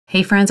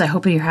Hey friends, I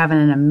hope you're having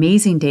an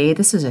amazing day.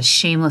 This is a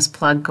shameless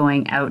plug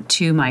going out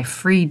to my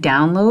free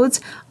downloads.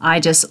 I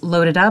just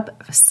loaded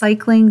up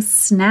cycling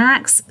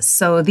snacks.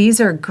 So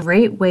these are a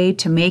great way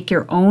to make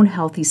your own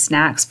healthy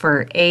snacks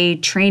for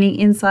training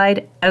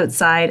inside,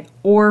 outside,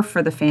 or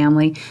for the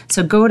family.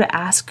 So go to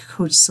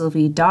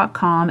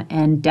askcoachsylvie.com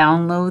and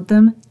download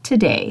them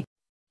today.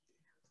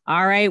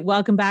 All right.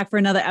 Welcome back for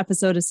another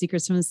episode of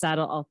Secrets from the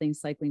Saddle, All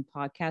Things Cycling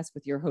podcast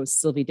with your host,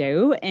 Sylvie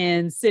Daou,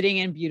 and sitting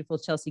in beautiful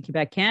Chelsea,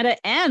 Quebec, Canada,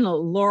 and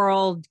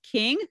Laurel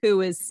King,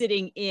 who is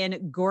sitting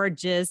in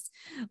gorgeous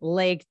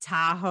Lake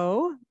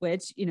Tahoe,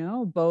 which,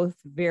 both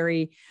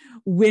very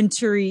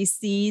wintry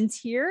scenes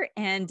here.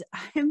 And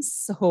I'm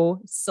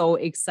so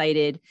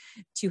excited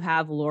to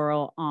have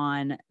Laurel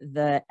on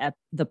the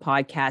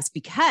podcast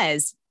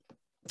because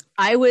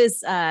I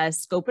was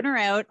scoping her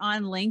out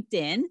on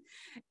LinkedIn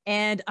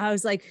and I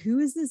was like, who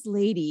is this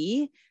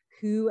lady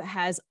who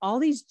has all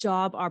these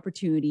job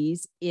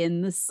opportunities in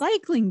the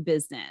cycling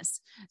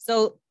business?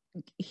 So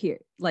here,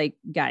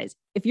 guys,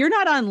 if you're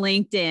not on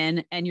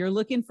LinkedIn and you're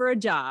looking for a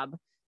job,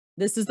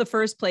 this is the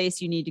first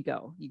place you need to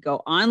go. You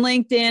go on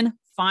LinkedIn,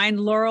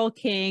 find Laurel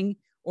King,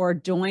 or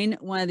join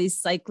one of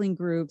these cycling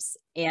groups.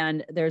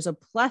 And there's a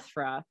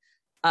plethora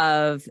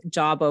of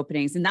job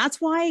openings. And that's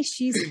why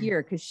she's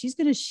here, because she's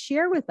going to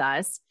share with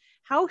us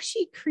how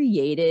she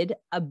created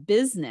a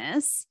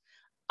business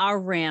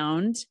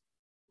around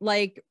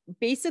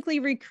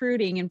basically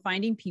recruiting and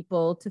finding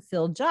people to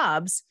fill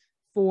jobs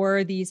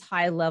for these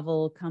high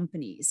level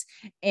companies.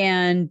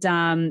 And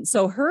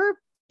so her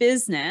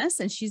business,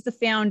 and she's the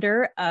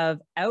founder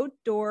of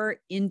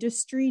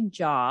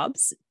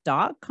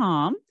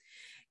outdoorindustryjobs.com.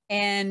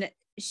 And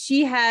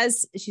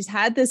she's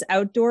had this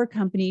outdoor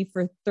company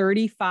for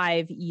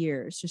 35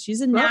 years. So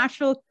she's a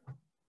natural.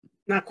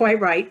 Not quite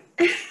right.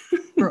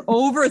 For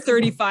over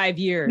 35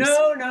 years.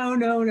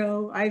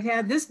 No. I've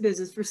had this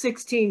business for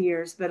 16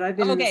 years, but I've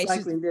been in the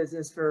cycling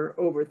business for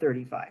over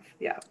 35.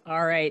 Yeah.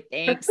 All right.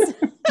 Thanks.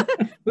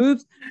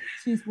 Oops.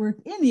 She's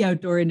worked in the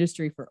outdoor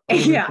industry for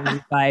over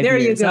 35 there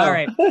years. You go. All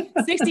right.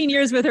 16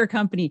 years with her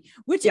company,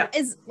 which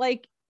is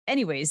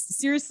anyways,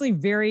 seriously,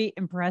 very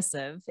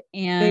impressive.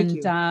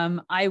 And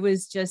I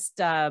was just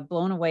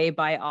blown away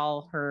by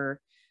all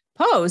her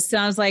posts.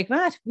 And I was like,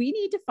 we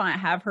need to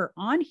have her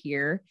on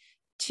here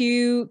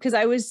because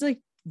I was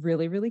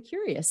really, really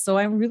curious. So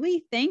I'm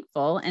really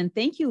thankful. And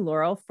thank you,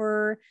 Laurel,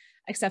 for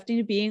accepting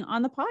to being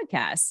on the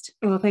podcast.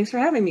 Well, thanks for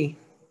having me.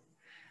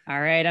 All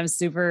right. I'm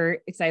super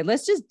excited.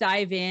 Let's just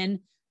dive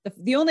in.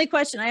 The only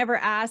question I ever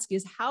ask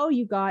is how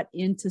you got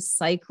into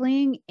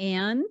cycling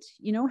and,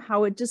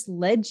 how it just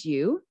led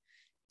you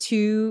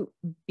to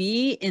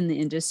be in the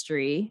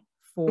industry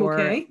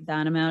for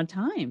that amount of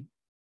time.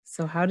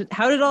 So how did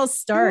it all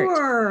start?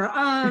 Sure.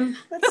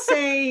 Let's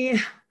say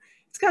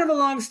it's kind of a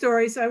long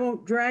story, so I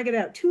won't drag it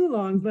out too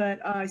long, but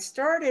I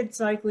started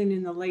cycling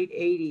in the late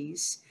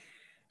 80s.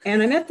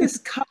 And I met this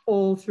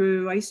couple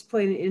I used to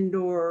play in an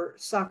indoor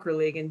soccer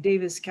league in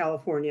Davis,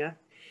 California.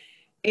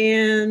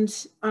 And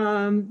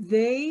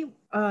they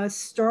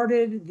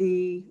started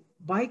the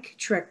bike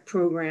trek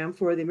program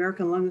for the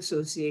American Lung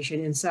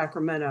Association in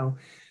Sacramento.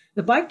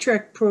 The bike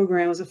trek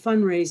program was a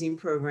fundraising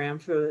program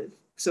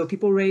so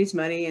people raise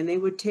money and they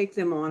would take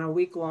them on a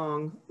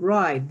week-long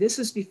ride. This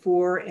was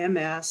before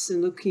MS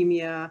and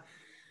leukemia,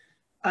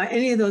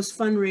 any of those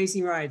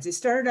fundraising rides. They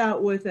started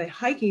out with a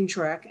hiking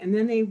trek and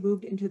then they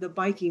moved into the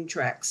biking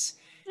treks.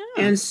 Oh.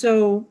 And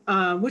so,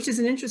 which is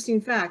an interesting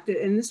fact,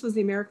 and this was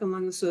the American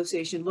Lung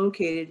Association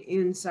located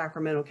in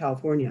Sacramento,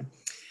 California.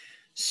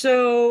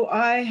 So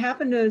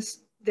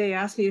they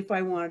asked me if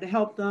I wanted to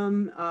help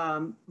them,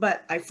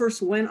 but I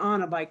first went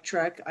on a bike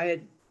trek. I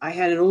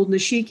had an old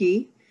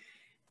Nishiki,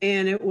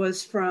 and it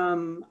was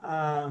from,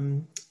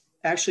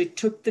 actually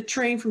took the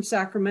train from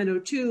Sacramento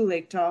to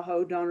Lake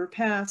Tahoe, Donner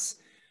Pass,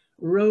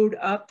 rode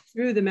up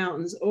through the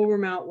mountains, over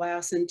Mount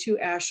Lassen to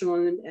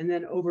Ashland, and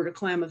then over to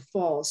Klamath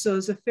Falls. So it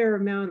was a fair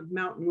amount of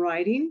mountain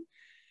riding.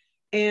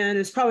 And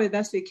it's probably the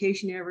best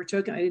vacation I ever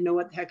took. And I didn't know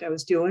what the heck I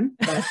was doing,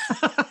 but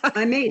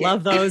I made it.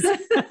 Love those.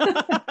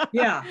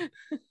 Yeah.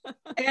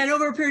 And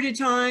over a period of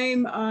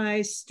time,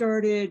 I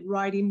started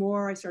riding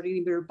more. I started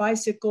getting better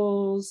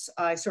bicycles.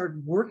 I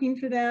started working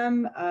for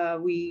them.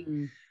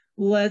 We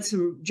led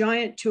some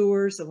giant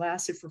tours that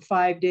lasted for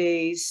 5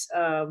 days.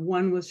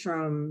 One was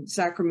from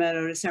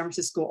Sacramento to San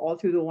Francisco, all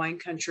through the wine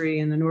country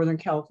and the Northern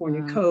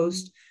California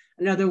coast.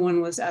 Another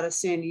one was out of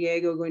San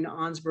Diego going to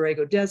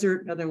Ansborrego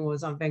Desert. Another one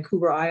was on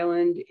Vancouver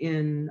Island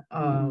in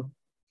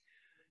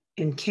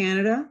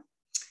Canada.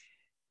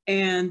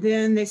 And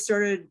then they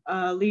started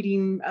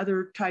leading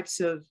other types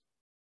of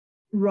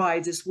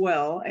rides as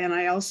well. And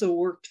I also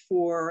worked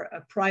for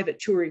a private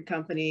touring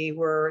company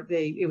where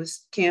it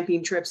was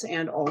camping trips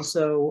and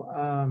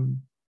also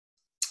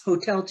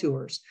hotel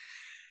tours.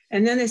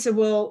 And then they said,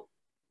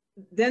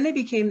 then they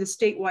became the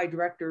statewide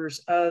directors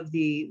of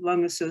the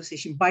Lung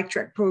Association Bike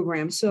Trek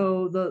program.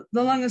 So the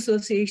Lung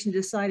Association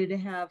decided to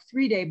have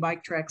 3-day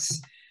bike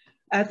treks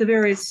at the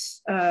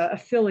various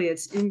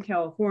affiliates in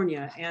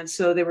California. And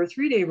so they were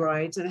 3-day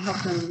rides, and I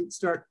helped them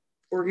start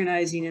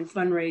organizing and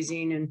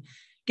fundraising and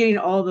getting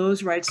all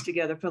those rides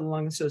together for the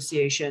Lung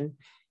Association.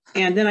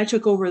 And then I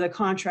took over the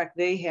contract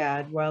they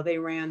had while they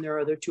ran their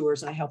other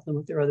tours, and I helped them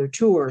with their other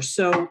tours.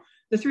 So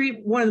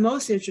one of the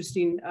most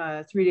interesting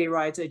 3-day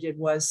rides I did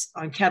was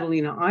on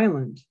Catalina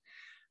Island.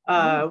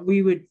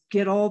 We would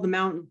get all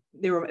the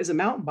as a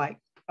mountain bike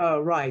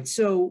ride.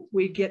 So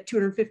we'd get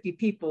 250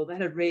 people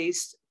that had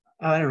raised,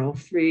 I don't know,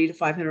 $300 to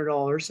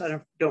 $500. I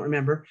don't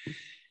remember.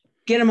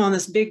 Get them on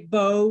this big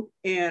boat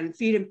and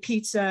feed them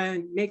pizza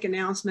and make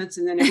announcements.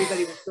 And then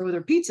everybody would throw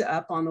their pizza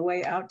up on the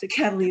way out to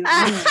Catalina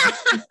Island.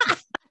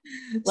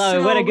 Well,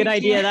 so what a good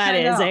idea that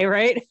is,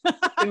 right?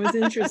 It was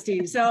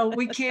interesting. So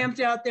we camped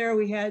out there.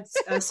 We had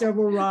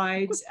several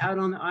rides out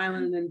on the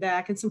island and then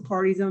back, and some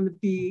parties on the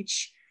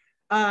beach.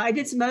 I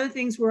did some other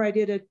things where I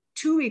did a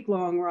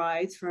 2-week-long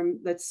rides from,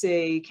 let's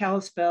say,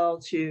 Kalispell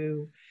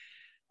to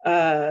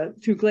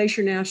through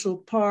Glacier National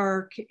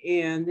Park,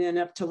 and then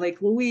up to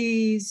Lake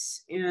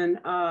Louise and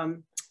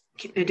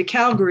to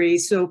Calgary.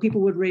 So people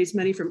would raise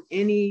money from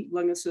any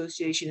lung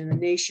association in the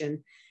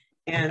nation,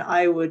 and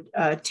I would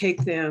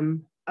take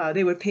them.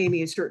 They would pay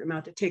me a certain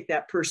amount to take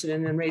that person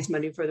and then raise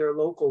money for their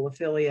local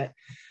affiliate.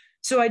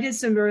 So I did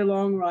some very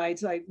long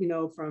rides, like,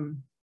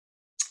 from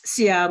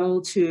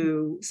Seattle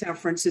to San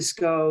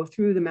Francisco,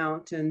 through the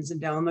mountains and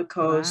down the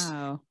coast.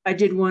 Wow. I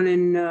did one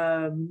in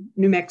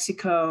New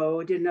Mexico.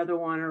 I did another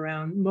one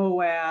around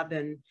Moab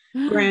and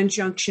Grand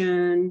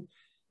Junction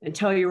and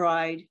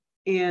Telluride,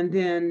 and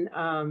then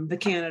the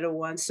Canada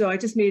one. So I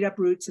just made up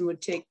routes and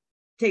would take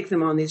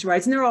them on these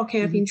rides, and they're all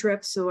camping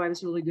trips. So I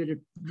was really good at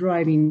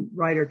driving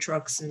rider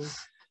trucks and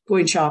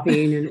going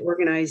shopping and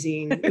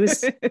organizing. It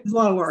was a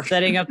lot of work.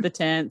 Setting up the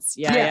tents.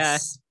 Yeah.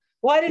 Yes.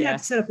 Well, I didn't have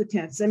to set up the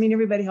tents. I mean,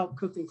 everybody helped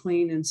cook and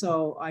clean. And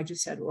so I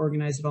just had to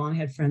organize it all, and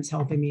had friends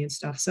helping me and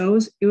stuff. So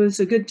it was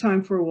a good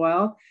time for a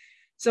while.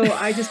 So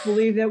I just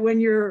believe that when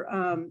you're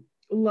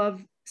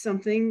love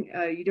something,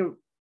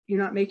 you're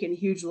not making a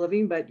huge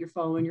living, but you're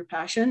following your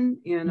passion.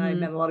 And I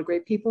met a lot of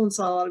great people and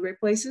saw a lot of great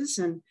places,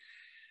 and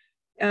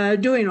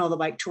doing all the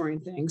bike touring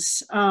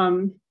things.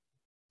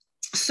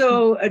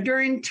 So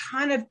during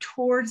kind of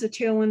towards the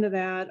tail end of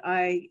that,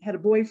 I had a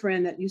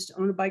boyfriend that used to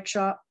own a bike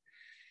shop.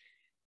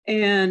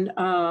 And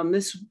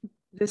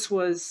this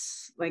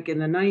was like in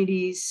the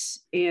 90s,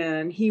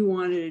 and he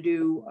wanted to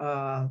do,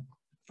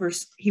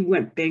 first he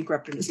went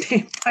bankrupt in his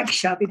bike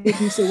shop. He didn't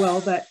do so well,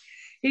 but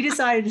he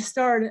decided to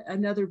start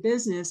another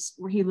business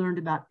where he learned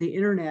about the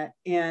internet,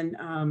 and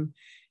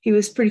he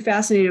was pretty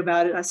fascinated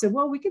about it. I said,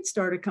 well, we could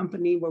start a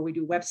company where we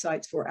do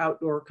websites for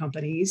outdoor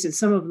companies, and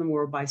some of them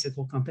were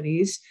bicycle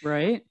companies,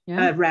 right?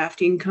 Yeah.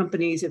 Rafting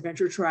companies,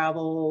 adventure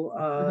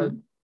travel.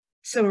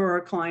 Some of our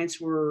clients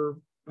were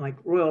like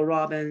Royal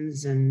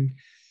Robbins and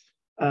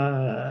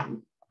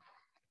then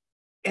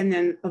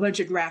a bunch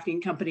of rafting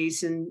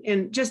companies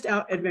and just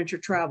out adventure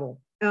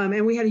travel.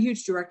 And we had a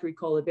huge directory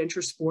called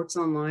Adventure Sports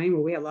Online,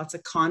 where we had lots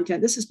of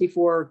content. This is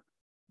before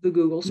the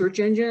Google search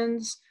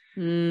engines.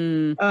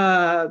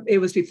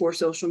 It was before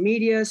social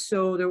media.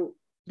 So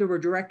there were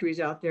directories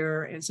out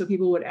there. And so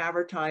people would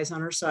advertise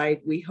on our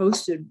site. We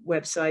hosted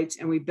websites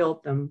and we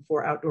built them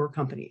for outdoor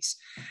companies.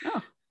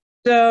 Oh.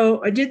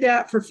 So I did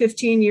that for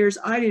 15 years.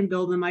 I didn't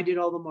build them. I did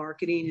all the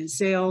marketing and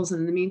sales. And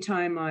in the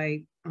meantime,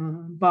 I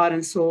bought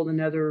and sold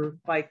another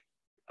bike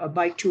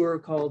tour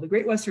called the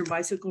Great Western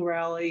Bicycle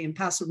Rally in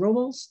Paso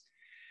Robles,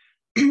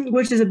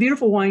 which is a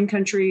beautiful wine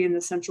country in the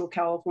Central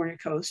California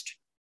coast.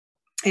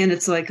 And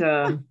it's like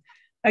a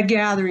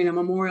gathering, a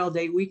Memorial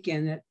Day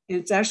weekend.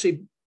 It's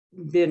actually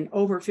been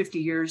over 50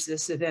 years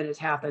this event has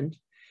happened.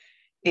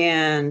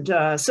 And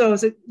so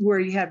it's where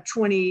you have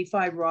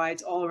 25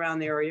 rides all around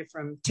the area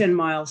from 10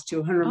 miles to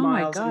 100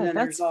 miles. God, and then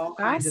that's there's all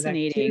kinds of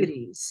fascinating.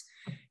 activities.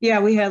 Yeah,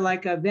 we had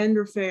like a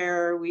vendor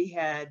fair. We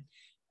had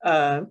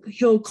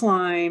hill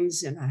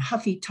climbs and a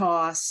huffy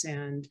toss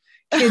and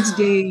kids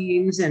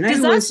games. And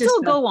does that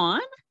still go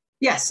on?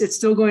 Yes, it's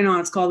still going on.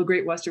 It's called the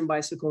Great Western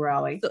Bicycle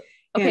Rally.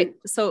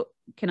 So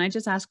can I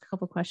just ask a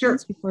couple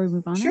questions before we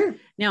move on? Sure.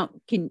 Now,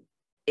 can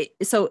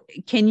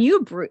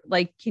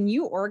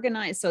you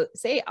organize? So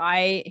say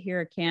I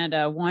here in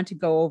Canada want to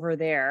go over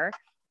there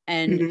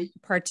and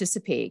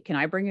participate. Can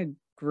I bring a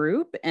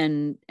group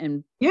and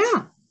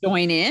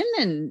join in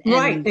and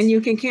right? And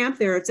you can camp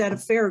there. It's at a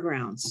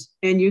fairgrounds,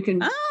 and you can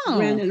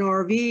rent an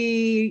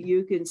RV.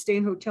 You can stay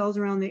in hotels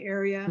around the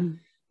area.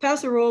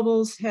 Paso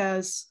Robles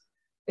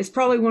it's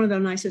probably one of the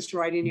nicest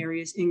riding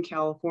areas in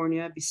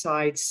California,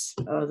 besides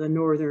the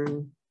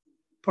northern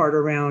part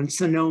around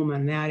Sonoma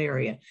and that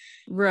area,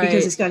 right?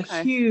 Because it's got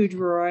a huge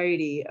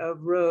variety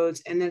of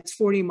roads, and it's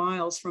 40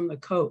 miles from the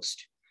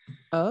coast.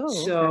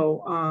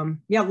 So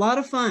a lot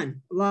of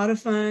fun.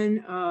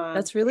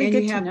 That's really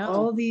good to know. And you have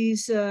all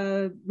these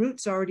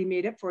routes already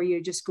made up for you.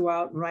 You just go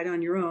out and ride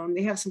on your own.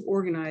 They have some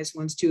organized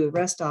ones too, the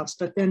rest stops,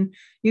 but then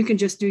you can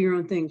just do your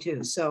own thing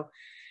too. So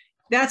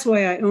that's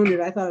why I owned it.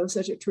 I thought it was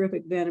such a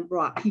terrific event. It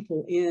brought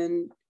people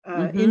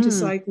into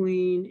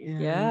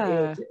cycling,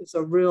 and it's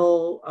a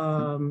real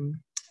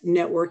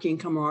networking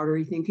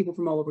camaraderie thing, people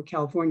from all over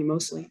California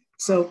mostly.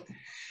 So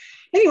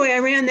anyway, I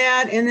ran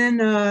that and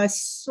then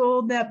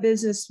sold that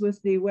business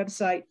with the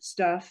website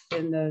stuff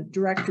and the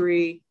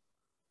directory.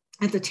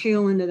 At the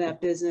tail end of that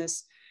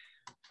business,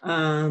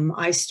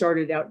 I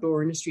started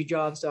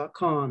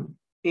outdoorindustryjobs.com.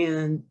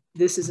 And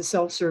this is a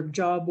self-serve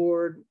job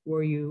board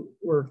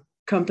where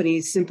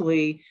companies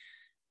simply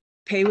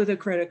pay with a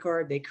credit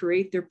card. They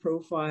create their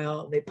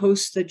profile, they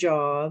post the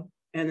job,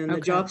 and then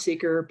the job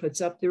seeker puts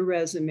up their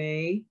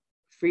resume,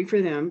 free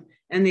for them,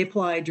 and they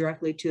apply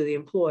directly to the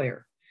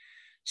employer.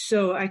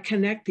 So I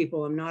connect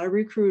people. I'm not a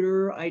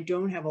recruiter. I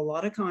don't have a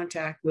lot of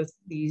contact with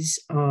these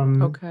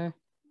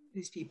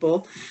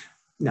people.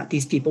 Not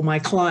these people, my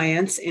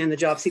clients and the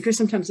job seekers.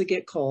 Sometimes I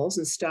get calls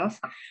and stuff,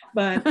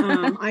 but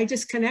I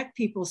just connect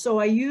people. So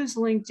I use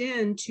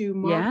LinkedIn to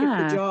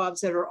market the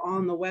jobs that are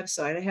on the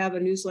website. I have a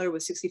newsletter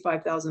with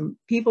 65,000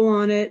 people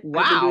on it.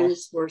 Wow. I've been doing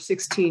this for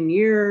 16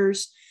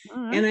 years.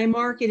 And I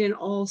market in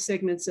all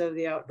segments of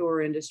the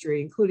outdoor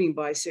industry, including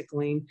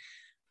bicycling.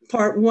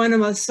 One of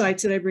the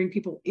sites that I bring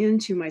people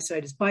into my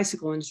site is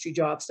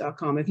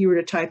bicycleindustryjobs.com. If you were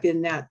to type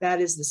in that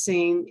is the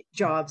same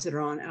jobs that are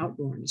on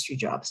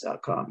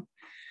outdoorindustryjobs.com.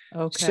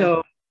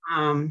 Okay.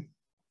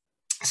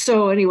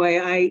 So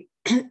anyway,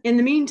 in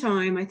the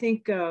meantime, I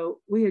think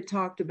we had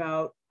talked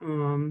about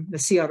the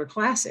Sea Otter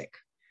Classic.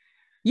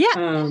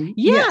 Yeah.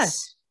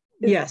 Yes.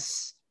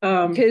 Because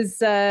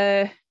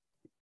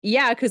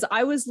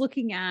I was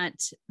looking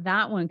at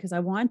that one because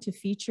I want to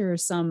feature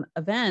some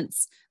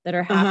events that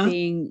are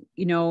happening,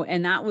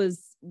 and that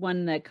was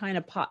one that kind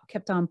of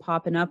kept on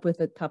popping up with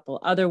a couple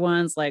other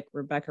ones like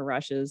Rebecca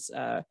Rush's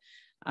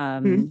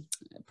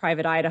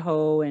Private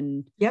Idaho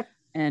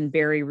and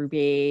Barry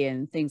Roubaix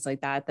and things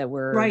like that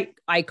were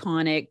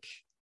iconic,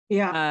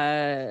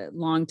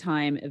 long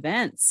time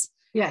events.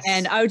 Yes.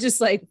 And I was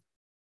just like,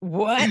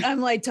 what?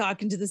 I'm like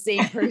talking to the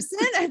same person.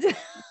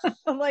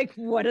 I'm like,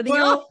 what are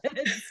the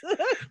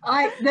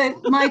odds?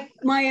 My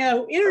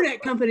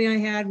internet company I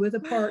had with a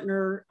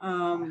partner,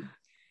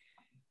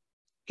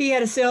 he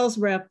had a sales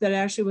rep that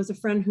actually was a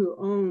friend who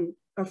owned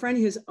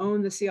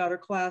the Sea Otter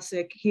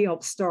Classic. He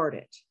helped start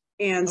it.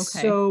 And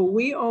so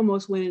we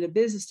almost went into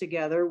business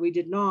together. We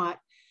did not.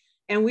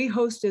 And we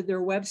hosted their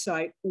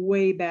website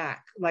way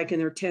back, like in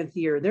their 10th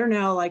year. They're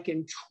now like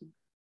in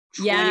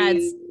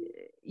 20,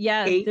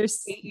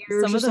 there's 8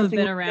 years. Some of them have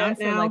been around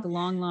for like a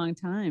long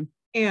time.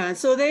 And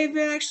so they've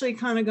actually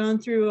kind of gone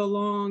through a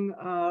long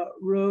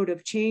road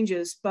of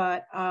changes.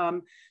 But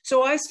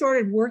so I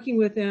started working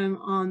with them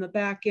on the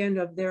back end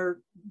of their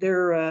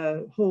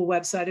whole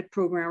website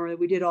programmer.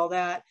 We did all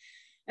that.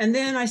 And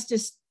then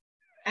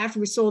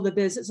after we sold the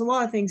business, a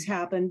lot of things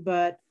happened,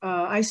 but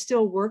I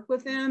still work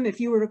with them. If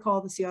you were to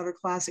call the Sea Otter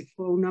Classic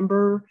phone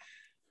number,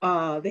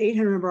 the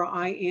 800 number,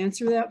 I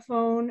answer that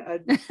phone.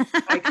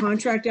 I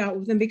contract out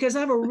with them because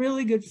I have a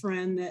really good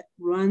friend that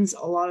runs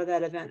a lot of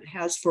that event,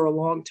 has for a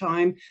long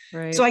time.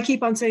 Right. So I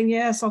keep on saying,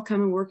 yes, I'll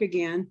come and work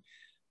again.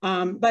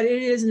 But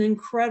it is an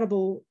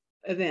incredible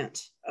event.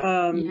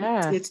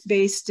 It's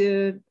based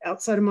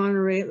outside of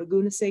Monterey at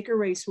Laguna Seca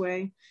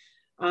Raceway.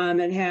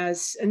 It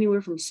has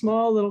anywhere from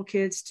small little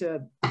kids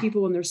to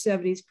people in their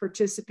 70s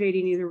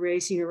participating, either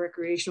racing or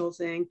recreational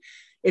thing.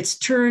 It's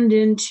turned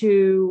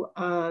into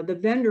the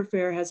vendor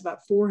fair has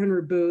about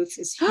 400 booths.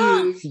 It's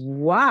huge.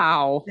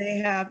 Wow. They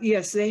have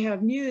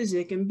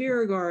music and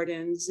beer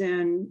gardens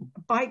and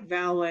bike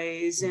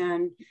valets.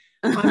 And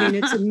I mean,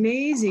 it's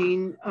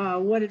amazing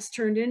what it's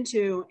turned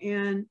into.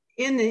 And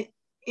in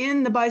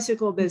the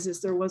bicycle business,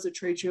 there was a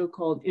trade show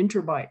called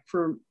Interbike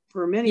for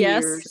many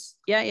years.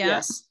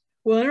 Yes.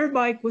 Well,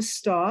 Interbike was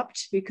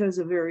stopped because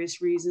of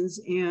various reasons.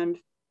 And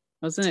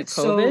wasn't it COVID?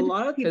 So a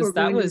lot of people are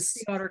going to the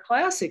Sea Otter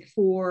Classic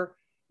for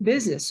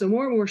business. So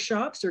more and more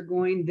shops are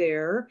going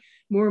there,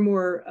 more and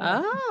more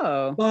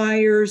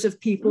buyers of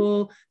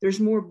people. There's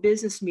more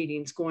business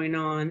meetings going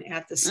on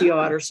at the Sea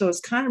Otter. So it's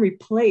kind of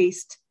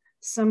replaced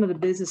some of the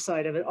business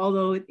side of it,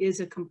 although it is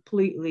a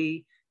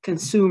completely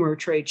consumer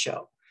trade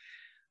show.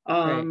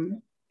 Or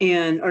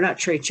not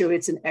trade show,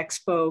 it's an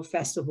expo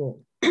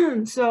festival.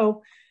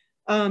 So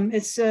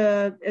it's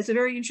a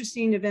very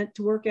interesting event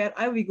to work at.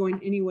 I would be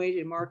going anyway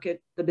to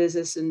market the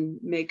business and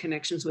make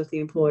connections with the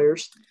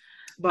employers.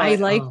 But I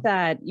like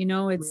that,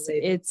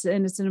 it's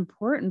an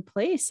important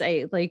place.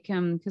 I like,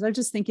 because I'm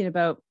just thinking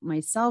about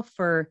myself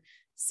for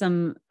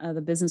some of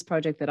the business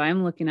project that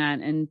I'm looking at,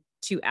 and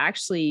to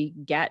actually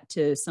get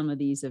to some of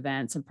these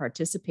events and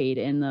participate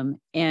in them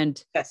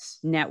and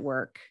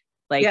network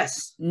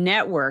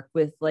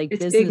with like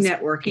business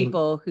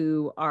people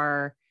who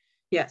are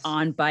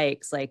on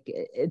bikes. Like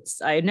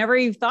I never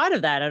even thought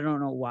of that. I don't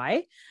know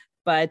why,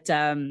 but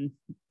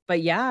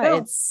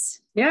it's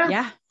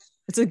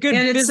a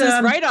good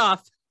business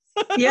write-off.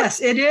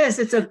 Yes, it is.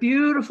 It's a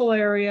beautiful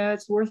area.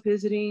 It's worth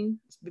visiting.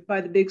 It's by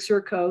the Big Sur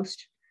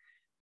coast,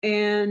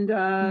 and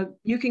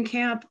you can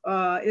camp.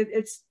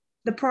 It's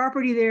the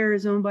property there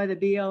is owned by the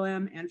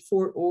BLM and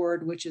Fort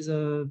Ord, which is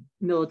a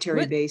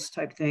military base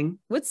type thing.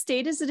 What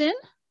state is it in?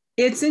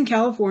 It's in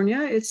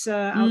California. It's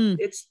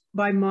it's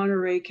by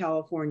Monterey,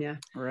 California,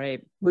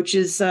 right? Which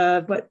is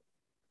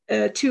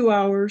 2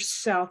 hours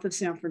south of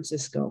San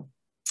Francisco.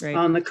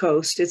 on the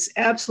coast. It's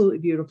absolutely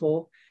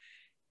beautiful.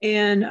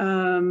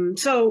 And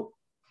so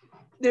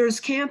there's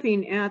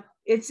camping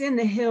it's in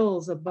the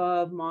hills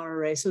above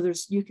Monterey. So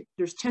there's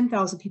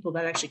 10,000 people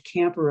that actually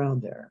camp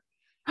around there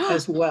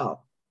as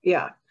well.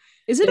 Yeah.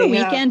 Is it a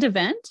weekend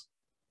event?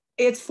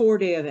 It's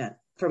 4-day event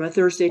from a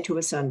Thursday to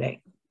a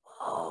Sunday.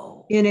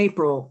 Oh. In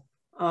April.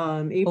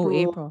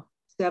 April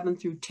 7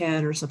 through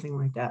 10 or something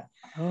like that.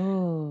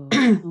 Oh,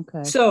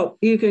 okay. So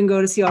you can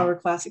go to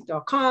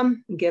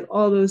seattleclassic.com and get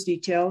all those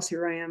details.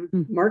 Here I am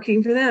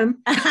marking for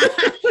them.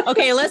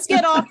 Okay, let's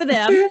get off of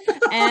them.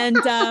 And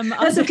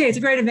that's okay. It's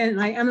a great event,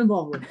 and I am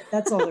involved with it.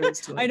 That's all there is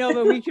to it. I know,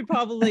 but we could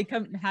probably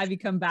have you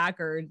come back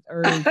or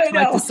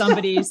talk to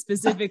somebody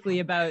specifically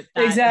about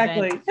that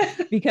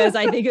event, because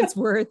I think it's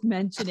worth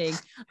mentioning.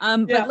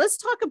 But let's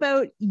talk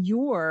about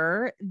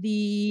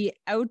the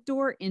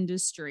outdoor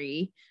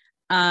industry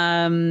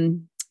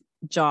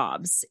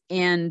jobs,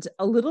 and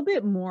a little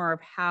bit more of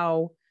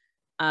how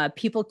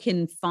people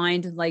can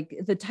find like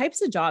the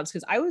types of jobs,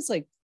 because I was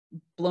like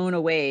blown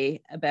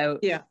away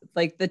about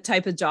like the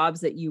type of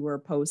jobs that you were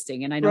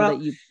posting, and I know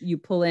that you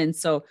pull in.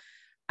 So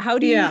how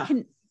do you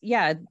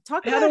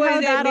talk about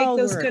how that make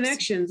those works.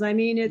 Connections? I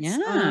mean, it's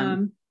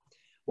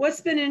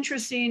what's been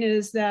interesting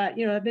is that,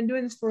 you know, I've been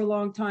doing this for a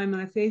long time,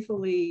 and I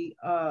faithfully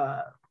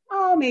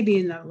maybe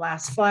in the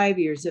last 5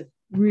 years have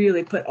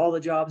really put all the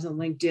jobs on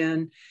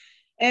LinkedIn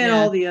and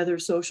all the other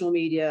social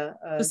media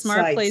the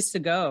smart sites. Place to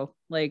go.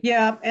 Like,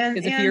 and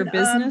if you're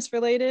business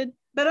related.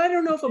 But I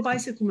don't know if a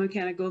bicycle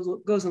mechanic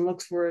goes and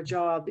looks for a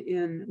job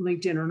in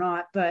LinkedIn or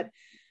not. But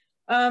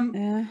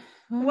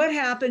what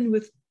happened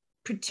with,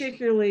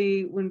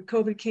 particularly when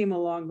COVID came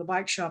along, the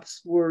bike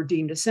shops were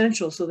deemed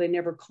essential, so they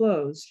never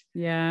closed.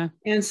 Yeah.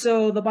 And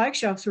so the bike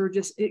shops were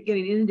just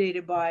getting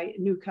inundated by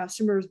new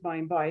customers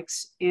buying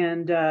bikes.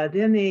 And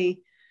then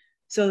we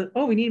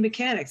need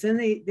mechanics. Then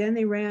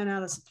they ran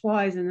out of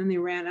supplies, and then they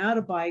ran out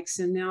of bikes,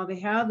 and now they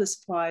have the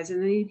supplies,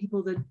 and they need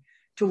people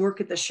to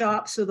work at the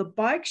shop. So the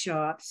bike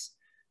shops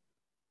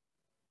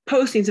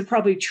postings have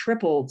probably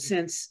tripled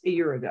since a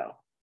year ago.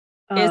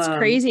 It's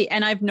crazy.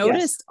 And I've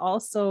noticed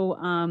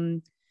also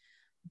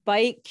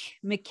bike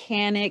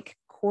mechanic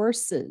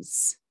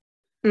courses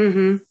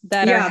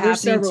that are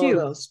happening too, of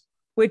those.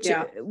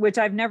 which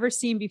I've never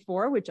seen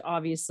before, which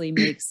obviously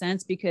makes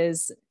sense,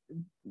 because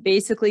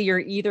basically you're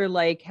either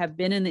like have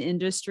been in the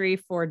industry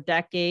for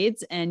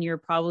decades and you're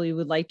probably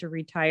would like to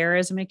retire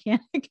as a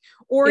mechanic,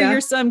 or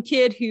you're some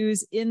kid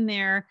who's in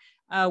there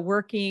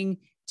working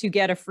to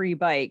get a free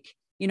bike.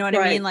 You know what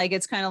I mean? Like,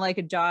 it's kind of like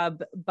a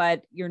job,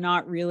 but you're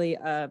not really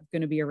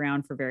going to be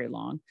around for very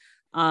long.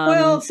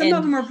 Well, some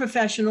of them are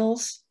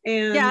professionals,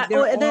 and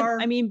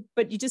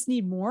but you just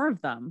need more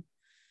of them,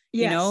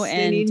 you know,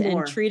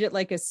 and treat it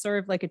like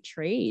a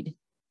trade.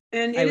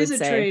 And it is a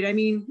trade. I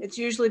mean, it's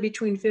usually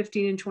between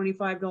 $15 and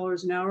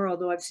 $25 an hour,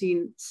 although I've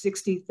seen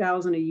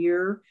 $60,000 a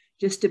year.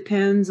 Just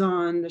depends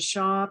on the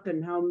shop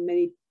and how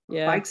many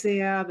bikes they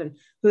have and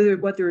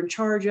what they're in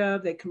charge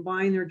of. They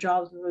combine their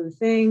jobs with other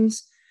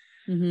things.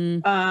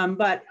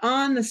 But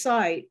on the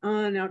site,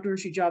 on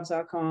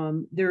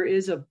outdoorsjobs.com, there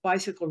is a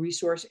bicycle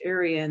resource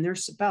area, and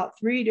there's about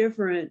 3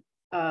 different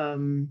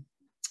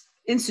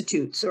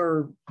institutes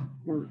or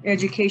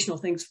educational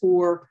things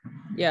for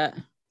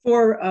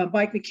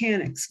bike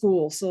mechanic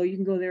school. So you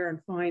can go there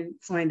and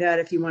find that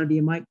if you want to be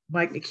a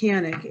bike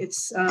mechanic.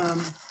 It's a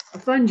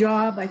fun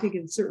job, I think,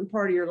 in a certain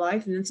part of your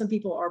life. And then some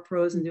people are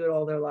pros and do it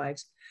all their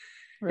lives.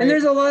 And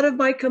there's a lot of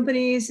bike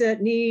companies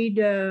that need,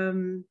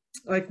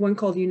 like one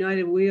called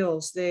United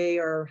Wheels. They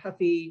are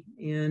Huffy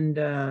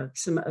and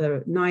some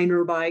other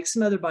Niner bikes,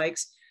 some other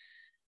bikes.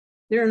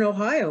 They're in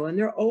Ohio, and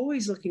they're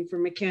always looking for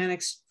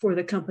mechanics for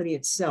the company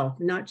itself.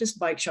 Not just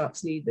bike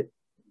shops need that.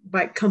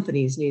 Bike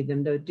companies need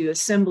them to do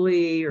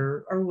assembly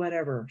or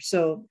whatever.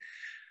 So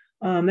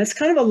it's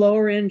kind of a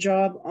lower end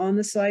job on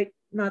the site.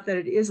 Not that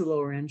it is a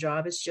lower end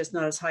job. It's just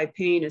not as high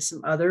paying as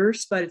some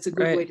others, but it's a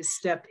good way to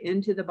step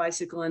into the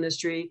bicycle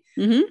industry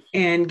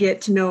and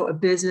get to know a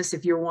business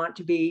if you want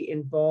to be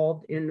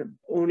involved in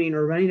owning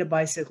or running a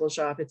bicycle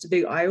shop. It's a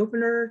big eye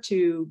opener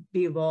to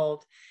be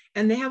involved,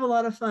 and they have a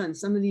lot of fun.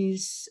 Some of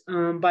these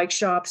bike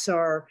shops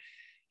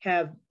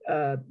have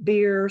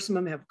beer, some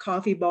of them have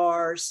coffee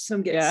bars,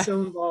 some get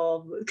so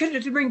involved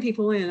to bring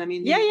people in. I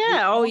mean, you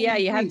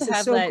have to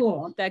have that.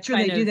 Cool. That sure,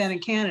 they do that in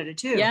Canada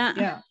too.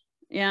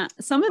 Yeah.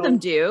 Some of them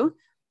do,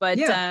 but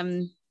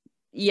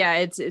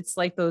it's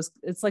like those.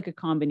 It's like a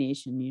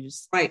combination. You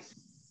just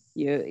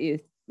you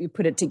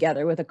put it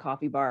together with a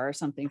coffee bar or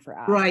something for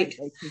hours. Like,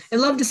 I'd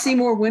love to see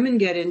more women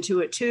get into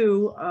it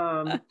too.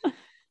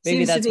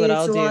 Maybe that's what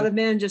I'll do. A lot of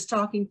men just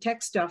talking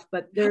tech stuff,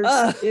 but there's.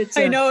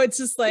 I know it's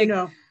just like, you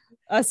know,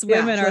 us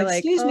women are like,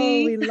 excuse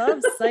me, we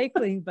love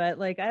cycling, but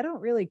like, I don't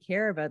really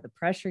care about the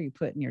pressure you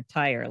put in your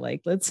tire.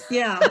 Like, let's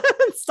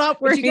stop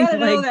worrying. You gotta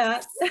know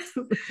that.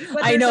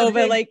 I know,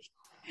 but like,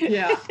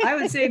 I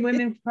would say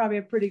women probably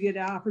have a pretty good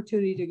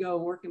opportunity to go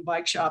work in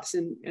bike shops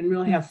and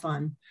really have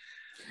fun.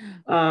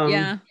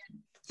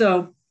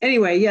 So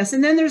anyway, yes.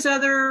 And then there's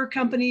other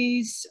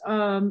companies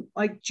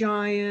like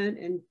Giant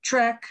and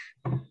Trek.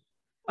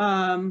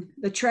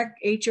 The Trek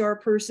HR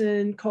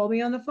person called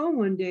me on the phone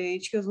one day,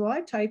 and she goes, well,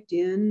 I typed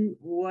in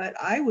what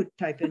I would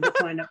type in to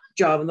find a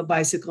job in the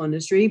bicycle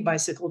industry,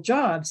 bicycle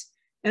jobs.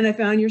 And I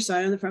found your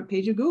site on the front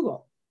page of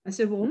Google. I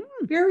said, well,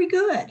 very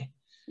good.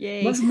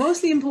 Yay. Most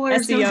of the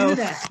employers SEO. don't do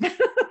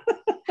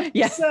that.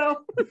 Yeah.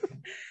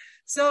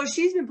 So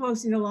she's been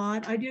posting a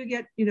lot. I do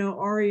get,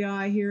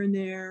 REI here and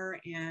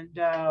there. And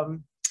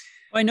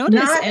I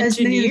noticed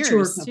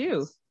engineers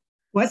too.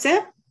 What's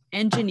that?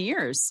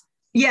 Engineers.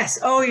 Yes.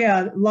 Oh,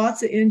 yeah.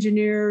 Lots of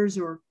engineers,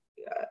 or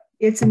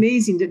it's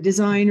amazing that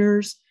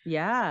designers.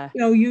 Yeah.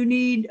 You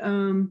need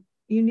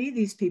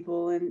these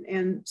people,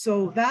 and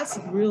so that's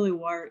really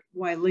why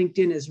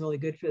LinkedIn is really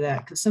good for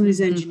that, because some of these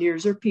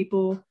engineers are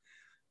people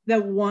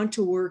that want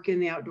to work in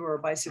the outdoor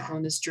bicycle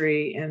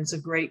industry, and it's a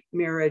great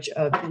marriage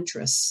of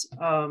interests.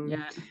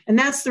 And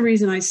that's the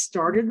reason I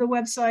started the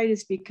website,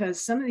 is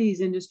because some of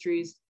these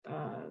industries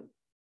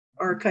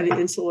are kind of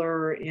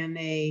insular, and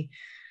they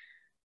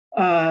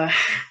I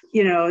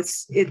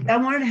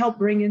wanted to help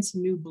bring in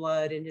some new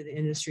blood into the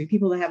industry,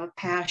 people that have a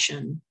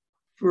passion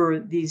for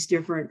these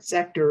different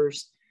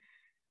sectors,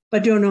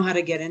 but don't know how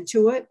to get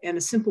into it, and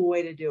a simple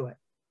way to do it.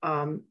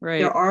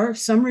 There are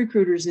some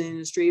recruiters in the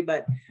industry,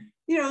 but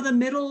the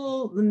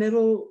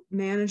middle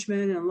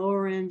management and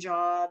lower end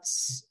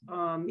jobs,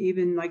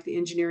 even like the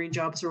engineering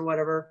jobs or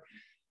whatever,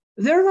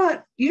 they're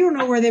not, you don't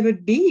know where they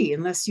would be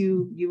unless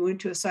you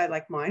went to a site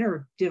like mine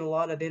or did a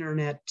lot of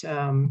internet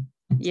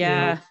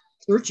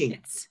searching.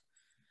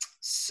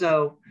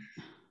 So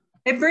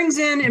it brings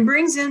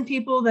in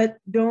people that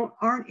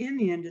aren't in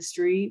the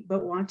industry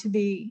but want to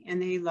be, and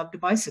they love to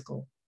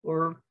bicycle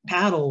or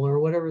paddle or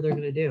whatever they're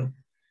going to do.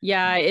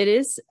 Yeah, it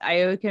is.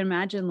 I can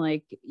imagine,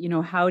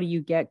 how do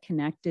you get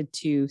connected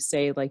to,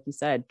 say, like you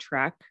said,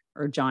 Trek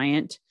or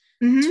Giant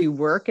to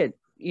work at,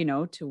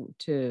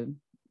 to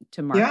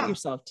market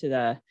yourself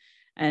to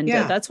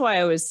that's why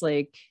I was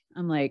like,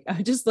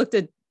 I just looked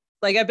at,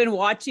 I've been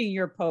watching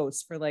your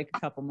posts for a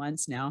couple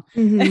months now.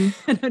 And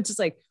I'm just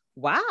like,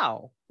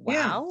 wow.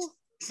 Yeah.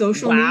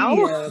 Social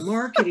media,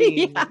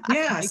 marketing.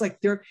 It's like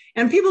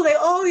and people,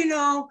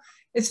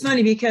 it's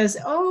funny because,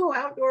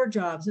 outdoor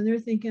jobs. And they're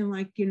thinking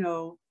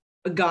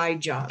a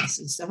guide jobs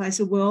and stuff. I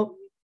said, well,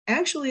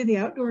 actually the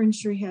outdoor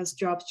industry has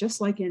jobs just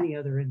like any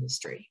other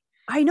industry.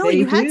 I know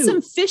you had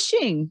some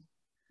fishing.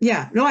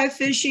 Yeah, no, I have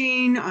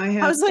fishing. I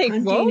have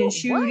hunting and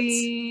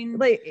shooting.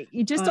 What?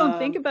 You just don't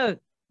think about.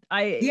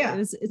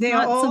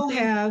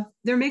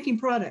 They're making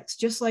products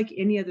just like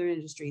any other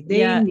industry.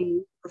 They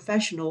need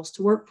professionals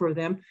to work for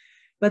them,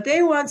 but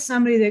they want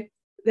somebody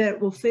that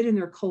will fit in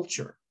their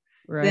culture,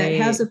 that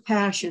has a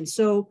passion.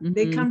 So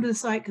they come to the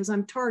site because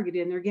I'm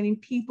targeted, and they're getting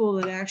people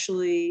that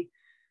actually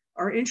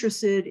are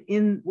interested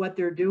in what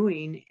they're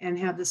doing and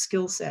have the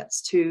skill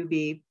sets to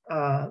be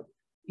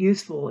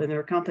useful in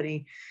their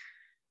company.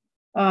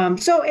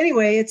 So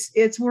anyway,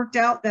 it's worked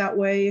out that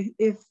way.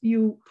 If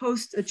you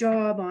post a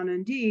job on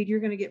Indeed, you're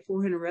going to get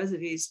 400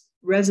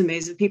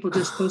 resumes of people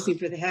just posting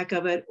for the heck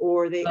of it,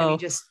 or they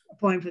just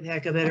applying for the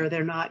heck of it, or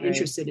they're not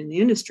interested in the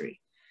industry.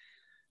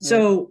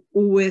 So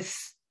with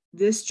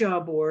this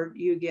job board,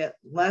 you get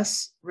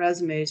less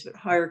resumes, but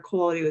higher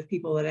quality with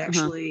people that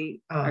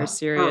actually are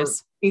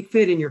serious,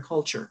 fit in your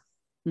culture.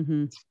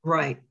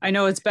 Right. I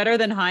know it's better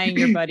than hiring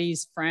your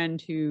buddy's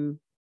friend who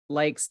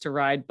likes to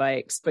ride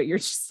bikes, but you're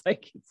just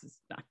like, it's just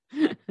not.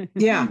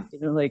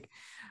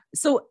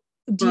 So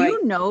do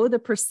you know the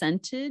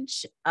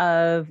percentage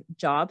of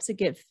jobs that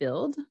get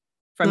filled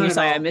from your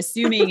site? I'm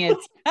assuming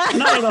it's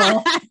not at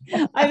all.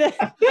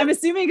 I'm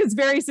assuming it's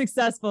very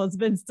successful. It's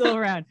been still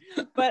around,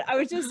 but I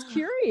was just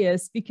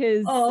curious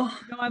because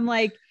I'm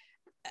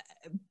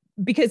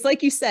because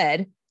like you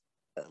said,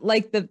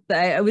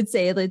 I would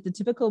say the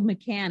typical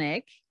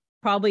mechanic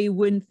probably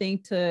wouldn't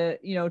think to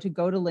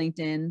go to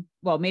LinkedIn.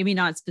 Well, maybe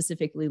not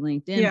specifically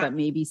LinkedIn, but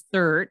maybe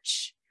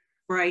search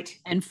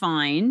and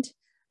find.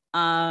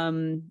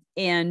 Well,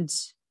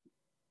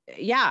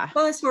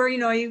 that's where,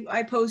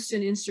 I post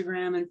on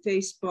Instagram and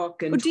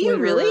Facebook and do Twitter. You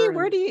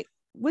really?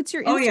 What's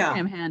your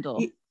Instagram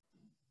handle?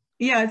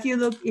 Yeah. If you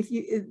look,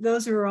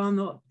 those are on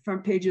the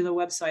front page of the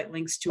website,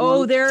 links to them.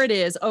 Them. There it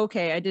is.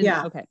 Okay. I didn't.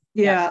 Yeah. Okay.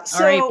 Yeah. So,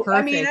 all right,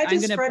 perfect. I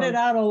just spread it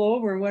out all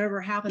over. Whatever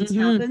happens,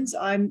 happens.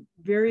 I'm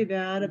very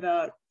bad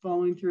about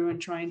following through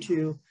and trying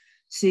to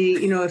see,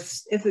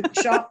 if a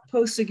shop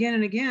posts again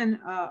and again,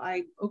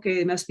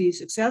 it must be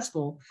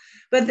successful.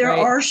 But there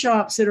are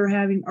shops that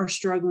are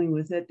struggling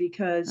with it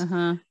because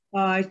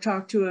I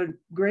talked to a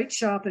great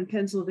shop in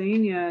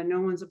Pennsylvania and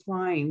no one's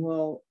applying.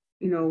 Well,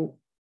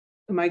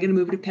 am I going to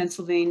move to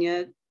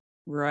Pennsylvania?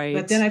 Right.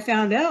 But then I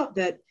found out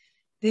that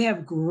they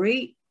have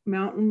great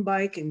mountain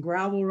bike and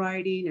gravel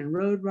riding and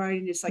road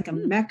riding. It's like a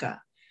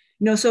mecca.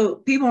 So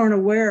people aren't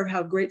aware of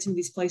how great some of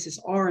these places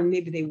are, and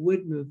maybe they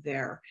would move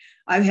there.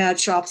 I've had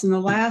shops in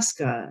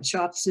Alaska,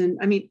 shops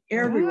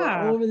everywhere,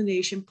 all over the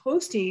nation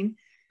posting.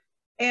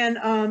 And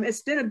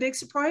it's been a big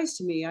surprise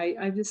to me.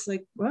 I'm just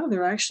like, well,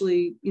 they're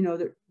actually,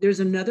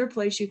 there's another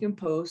place you can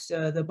post,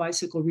 the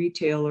bicycle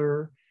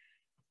retailer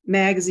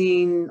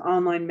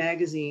online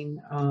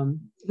magazine.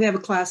 They have a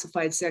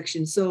classified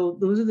section. So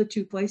those are the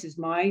two places,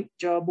 my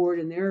job board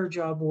and their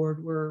job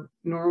board, where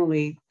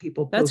normally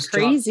people post. That's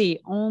crazy.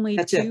 Jobs. Only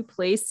That's two it.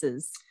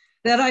 places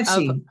that I've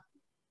seen.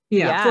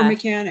 Yeah, for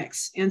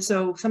mechanics. And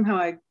so somehow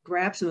I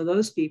grabbed some of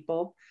those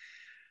people.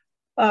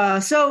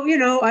 So, you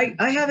know,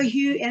 I have a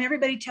huge, and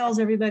everybody tells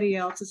everybody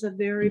else, it's a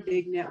very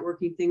big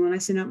networking thing. When I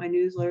send out my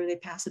newsletter, they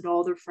pass it to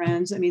all their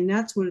friends. I mean,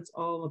 that's what it's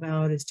all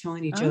about, is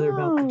telling each other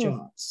about the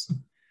jobs.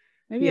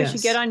 Maybe I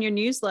should get on your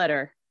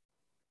newsletter.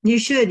 You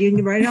should. You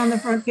can write it on the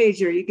front page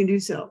here. You can do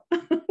so.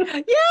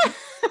 Yeah.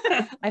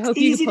 I hope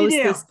you can post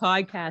this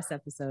podcast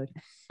episode.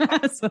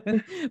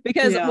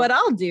 Because what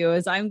I'll do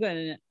is I'm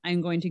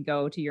going to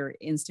go to your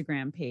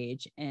Instagram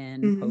page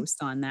and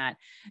post on that,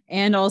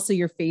 and also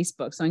your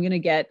Facebook. So I'm going to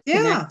get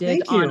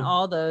connected on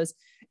all those.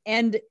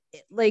 And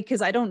like,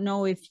 cause I don't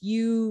know if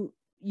you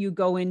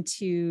go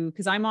into,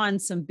 cause I'm on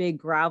some big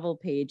gravel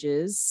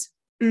pages.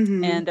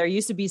 And there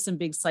used to be some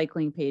big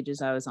cycling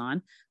pages I was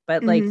on,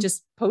 but like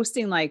just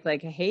posting like,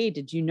 hey,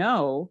 did you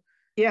know?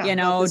 Yeah. You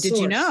know, did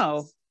you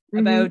know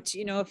about,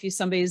 you know, if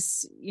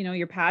somebody's, you know,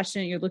 you're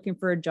passionate, you're looking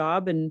for a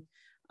job, and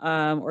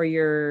or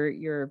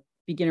you're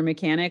beginner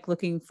mechanic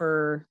looking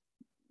for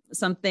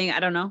something, I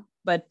don't know,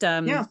 but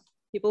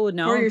people would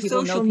know. Or you're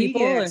people social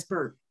media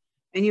expert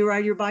and you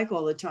ride your bike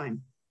all the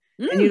time.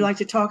 And you like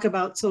to talk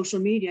about social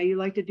media. You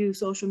like to do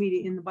social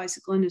media in the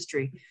bicycle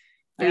industry.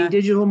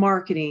 Digital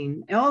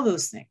marketing, all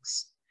those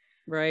things.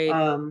 Right.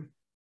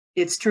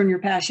 It's turn your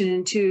passion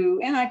into,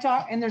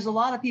 and there's a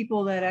lot of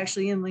people that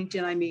actually in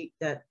LinkedIn I meet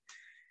that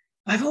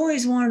I've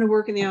always wanted to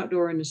work in the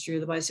outdoor industry or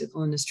the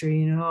bicycle industry.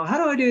 You know,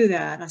 how do I do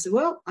that? And I said,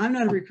 well, I'm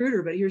not a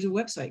recruiter, but here's a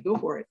website, go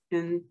for it.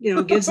 And, you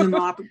know, gives them,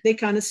 they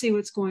kind of see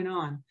what's going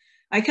on.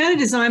 I kind of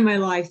designed my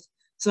life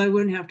so I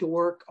wouldn't have to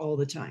work all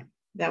the time.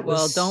 That was,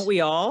 well, don't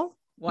we all?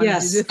 Want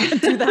to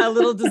do that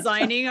little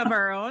designing of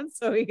our own,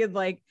 so we could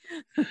like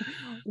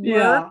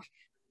work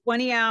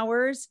 20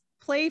 hours,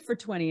 play for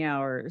 20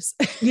 hours.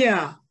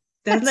 Yeah.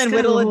 That's and then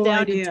whittle it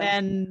down to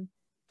 10,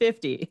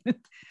 50.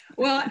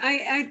 Well,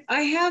 I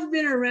have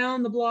been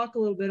around the block a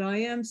little bit. I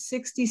am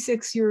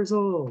 66 years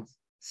old.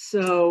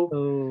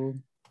 So,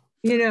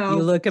 you know,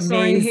 you look amazing. So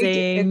I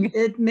hate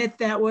to admit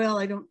that. Well,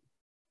 I don't,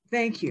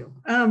 thank you.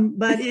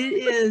 But it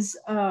is,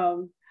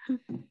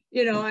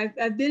 you know,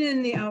 I've been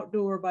in the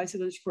outdoor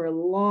bicycle industry for a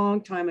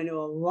long time. I know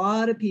a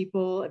lot of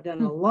people. I've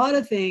done a lot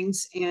of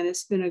things, and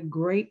it's been a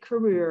great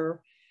career.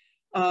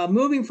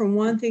 Moving from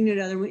one thing to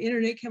another. When the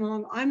internet came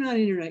along, I'm not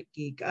an internet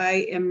geek.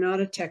 I am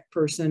not a tech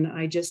person.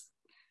 I just,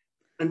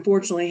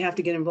 unfortunately, have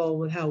to get involved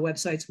with how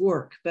websites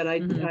work. But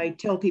I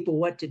tell people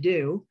what to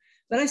do.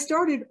 But I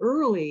started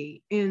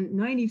early in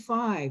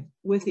 '95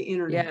 with the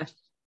internet.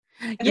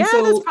 Yeah,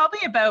 so, that's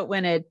probably about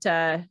when it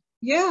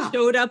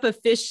showed up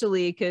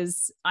officially,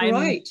 because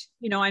I'm,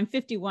 you know, I'm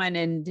 51,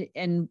 and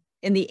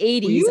in the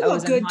 80s, well, you I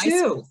was look good in high too,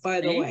 school.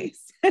 By the way.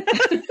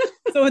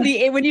 So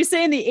when you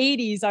say in the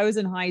 80s, I was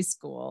in high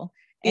school,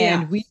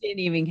 and we didn't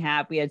even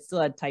have, still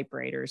had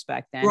typewriters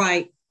back then.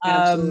 Right.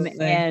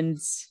 Absolutely. And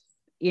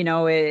you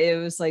know, it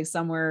was like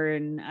somewhere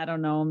in, I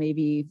don't know,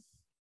 maybe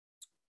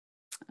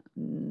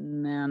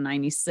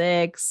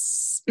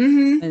 96.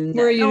 And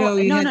where you know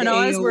you had the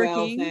I was AOL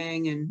working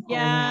thing and all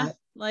that.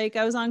 Like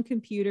I was on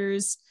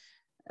computers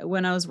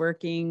when I was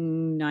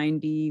working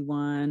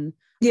 91.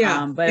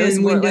 But it was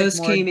Windows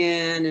came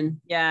in,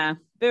 and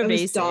very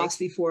basic. DOS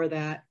before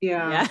that.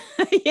 Well,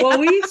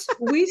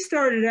 we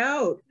started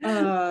out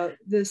I had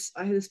this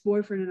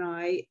boyfriend,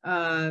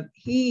 and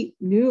he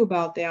knew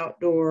about the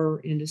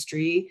outdoor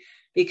industry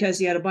because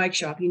he had a bike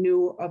shop. He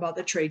knew about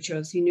the trade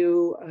shows. He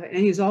knew, and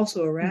he was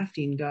also a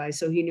rafting guy,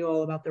 so he knew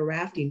all about the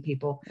rafting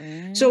people.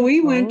 So we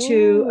went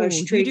to a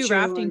trade show. You do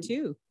rafting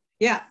too?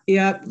 Yeah,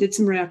 did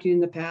some rafting in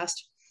the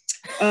past.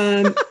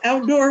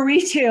 Outdoor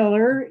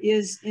retailer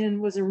was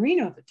in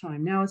Reno at the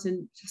time. Now it's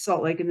in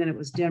Salt Lake, and then it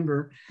was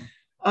Denver.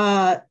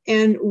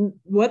 And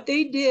what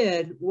they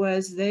did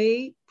was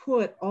they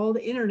put all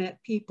the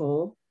internet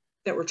people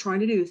that were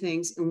trying to do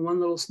things in one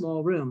little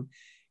small room.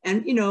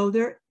 And, you know,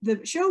 the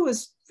show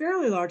was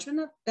fairly large, but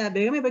not that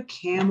big. I mean, but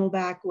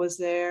Camelback was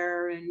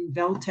there, and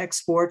Veltec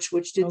Sports,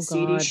 which did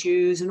CD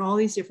shoes, and all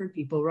these different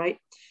people, right?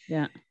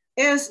 Yeah.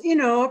 As, you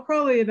know,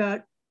 probably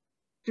about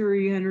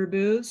 300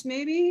 booths,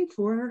 maybe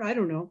 400, I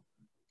don't know.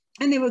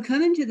 And they would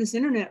come into this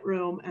internet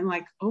room and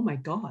like, oh my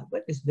God,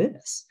 what is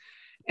this?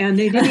 And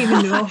they didn't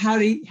even know how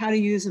to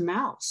use a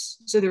mouse.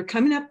 So they're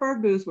coming up our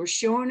booth. We're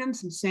showing them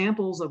some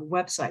samples of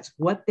websites,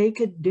 what they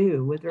could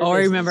do with their business.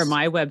 I remember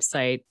my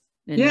website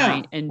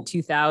in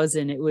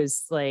 2000. It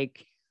was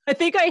like, I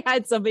think I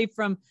had somebody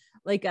from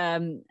like,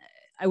 I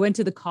went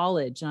to the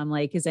college, and I'm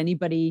like, is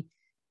anybody,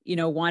 you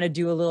know, want to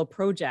do a little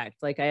project?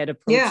 Like I had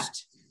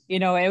approached, you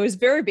know, it was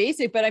very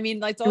basic, but I mean,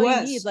 like all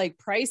you need, like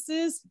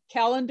prices,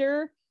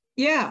 calendar,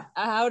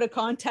 how to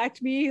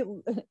contact me,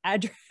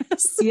 address.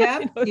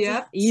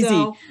 Easy.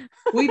 So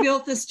we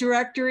built this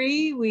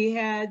directory. We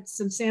had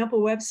some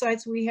sample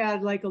websites. We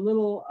had like a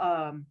little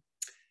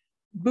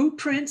boot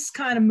prints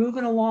kind of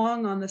moving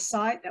along on the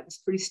site. That was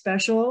pretty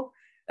special.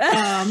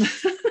 Um,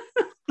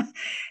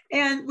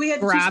 and we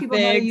had to teach people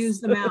how to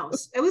use the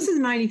mouse. It was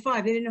in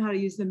 95. They didn't know how to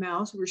use the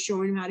mouse. We were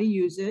showing them how to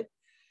use it.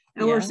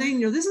 And we're saying,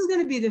 this is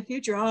going to be the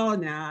future. Oh,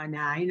 nah.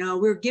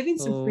 We're giving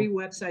some free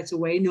websites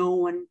away. No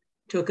one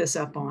took us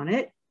up on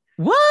it.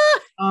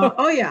 What?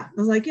 Oh, yeah. I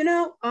was like,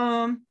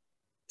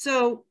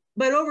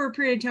 but over a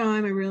period of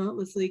time,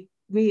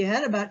 we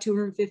had about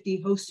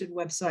 250 hosted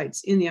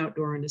websites in the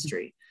outdoor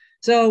industry.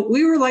 So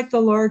we were like the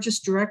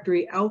largest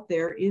directory out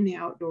there in the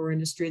outdoor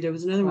industry. There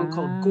was another one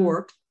called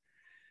Gorp.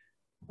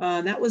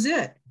 That was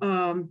it.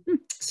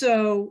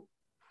 So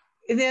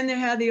then they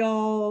had the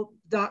all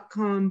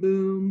 .com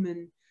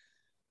boom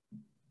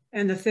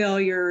and the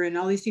failure, and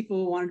all these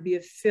people wanted to be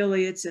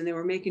affiliates, and they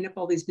were making up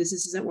all these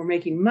businesses that were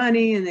making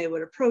money, and they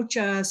would approach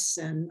us,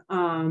 and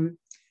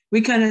we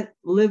kind of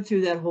lived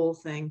through that whole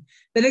thing.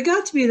 But it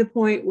got to be the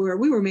point where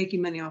we were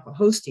making money off of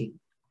hosting.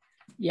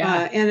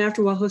 Yeah. And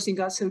after a while, hosting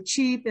got so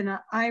cheap, and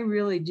I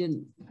really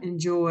didn't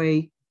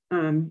enjoy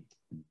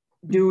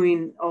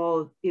doing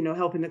all,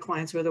 helping the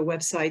clients with their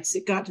websites.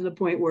 It got to the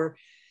point where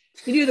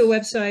you do the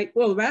website.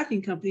 Well, the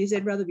rafting companies,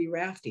 they'd rather be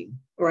rafting,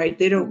 right?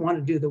 They don't want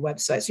to do the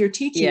website. So you're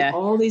teaching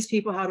all these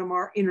people how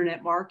to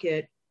internet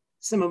market.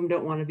 Some of them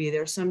don't want to be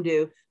there. Some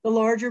do. The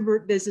larger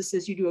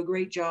businesses, you do a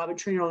great job and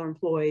train all their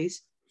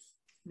employees.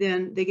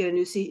 Then they get a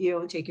new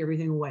CEO and take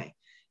everything away.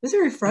 It's a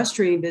very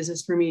frustrating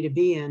business for me to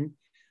be in.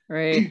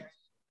 Right.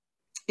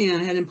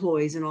 And I had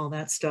employees and all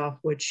that stuff,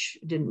 which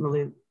didn't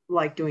really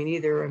like doing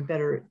either. I'm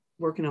better at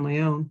working on my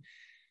own.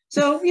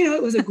 So,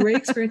 it was a great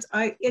experience.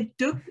 It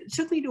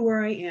took me to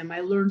where I am.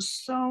 I learned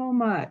so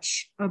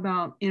much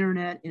about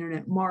internet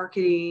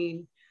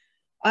marketing.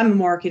 I'm a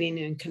marketing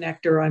and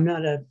connector. I'm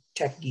not a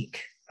tech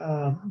geek,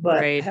 but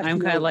right. I'm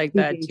kind of like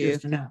that too.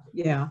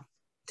 Yeah.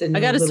 I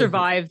got to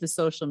survive the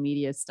social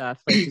media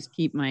stuff. Like just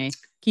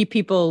keep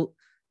people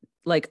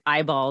like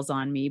eyeballs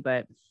on me.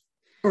 But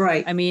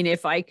right. I mean,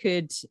 if I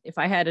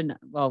had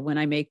when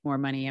I make more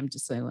money, I'm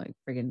just like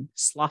friggin'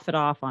 slough it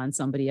off on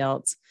somebody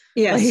else.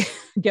 Yes. Like,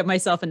 get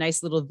myself a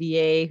nice little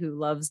VA who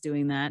loves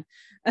doing that.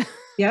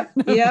 Yep.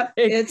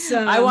 It's,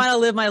 I want to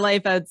live my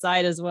life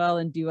outside as well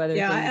and do other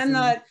things. I'm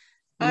not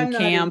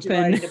into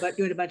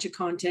doing a bunch of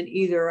content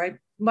either.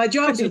 My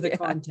jobs are the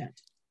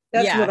content.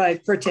 That's what I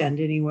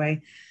pretend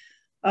anyway.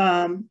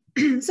 So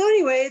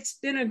anyway, it's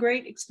been a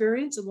great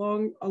experience, a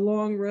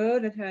long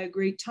road. I've had a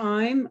great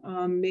time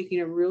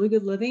making a really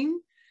good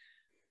living.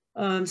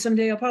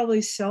 Someday I'll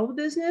probably sell the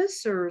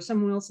business or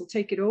someone else will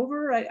take it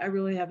over. I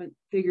really haven't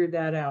figured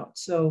that out.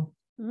 So,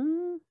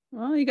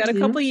 well, you got a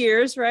couple of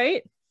years,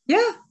 right?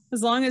 Yeah.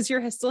 As long as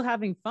you're still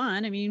having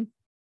fun. I mean,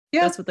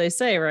 that's what they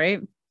say,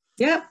 right?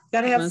 Yeah.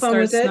 Got to have fun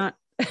with it.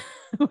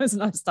 Once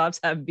it stops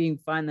being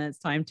fun, then it's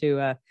time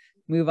to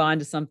move on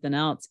to something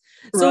else.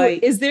 So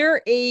is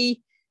there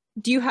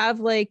do you have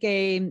like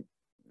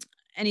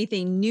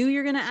anything new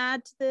you're going to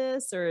add to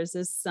this? Or is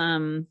this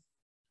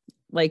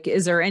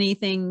is there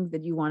anything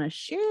that you want to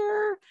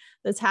share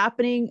that's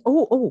happening?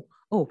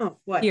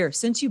 What? Here,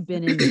 since you've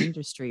been in the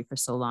industry for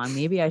so long,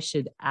 maybe I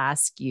should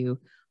ask you,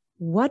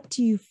 what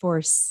do you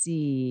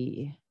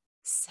foresee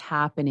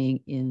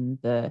happening in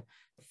the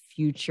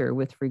future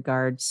with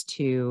regards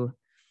to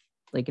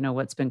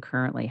what's been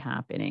currently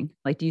happening?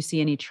 Like, do you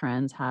see any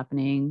trends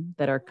happening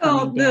that are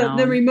coming down?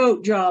 The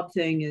remote job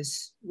thing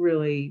is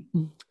really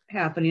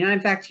happening. In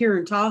fact, here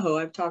in Tahoe,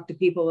 I've talked to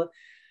people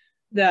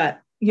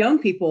young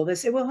people that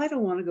say, well, I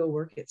don't want to go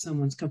work at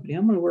someone's company.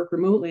 I'm going to work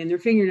remotely. And they're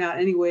figuring out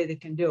any way they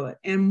can do it.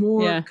 And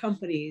more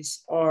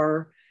companies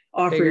are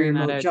offering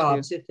remote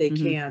jobs if they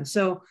can.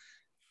 So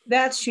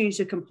that's changed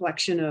the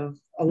complexion of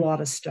a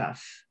lot of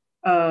stuff.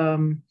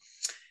 And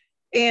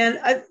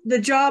the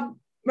job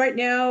right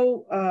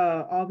now,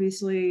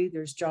 obviously,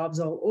 there's jobs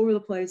all over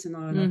the place and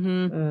not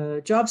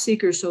enough job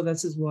seekers. So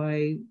this is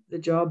why the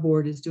job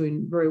board is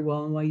doing very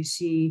well and why you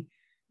see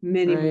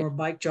many more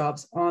bike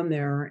jobs on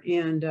there.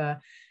 And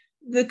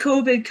the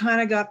COVID kind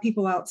of got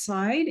people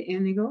outside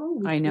and they go,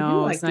 oh, I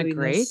know, it's not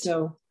great. This.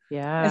 So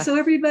so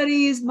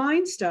everybody is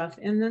buying stuff.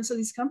 And then so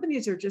these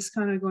companies are just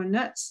kind of going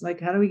nuts.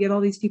 Like, how do we get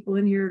all these people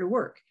in here to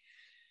work?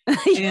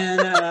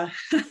 And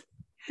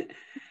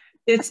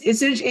it's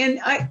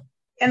interesting.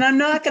 And I'm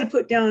not going to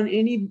put down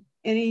any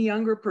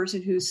younger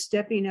person who's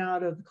stepping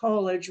out of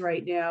college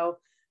right now.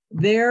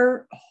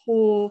 Their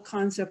whole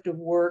concept of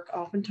work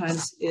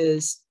oftentimes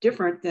is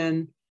different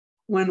than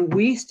when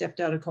we stepped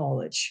out of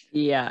college.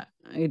 Yeah,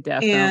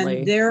 definitely.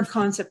 And their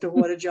concept of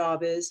what a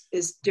job is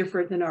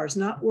different than ours.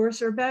 Not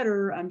worse or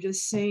better. I'm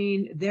just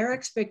saying their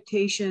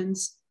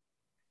expectations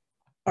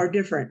are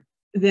different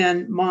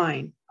than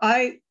mine.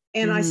 I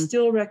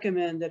still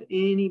recommend that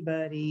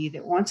anybody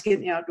that wants to get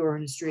in the outdoor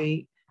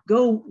industry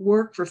go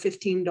work for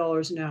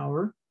 $15 an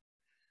hour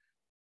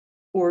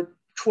or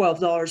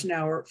 $12 an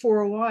hour for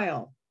a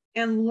while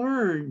and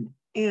learn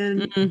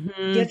and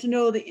get to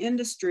know the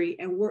industry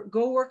and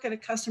go work at a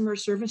customer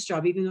service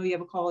job, even though you have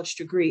a college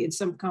degree in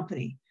some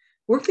company.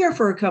 Work there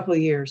for a couple of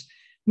years,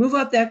 move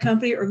up that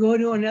company or go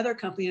to another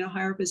company in a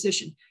higher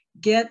position.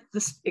 Get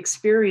the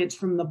experience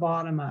from the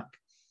bottom up.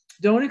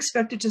 don't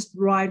expect to just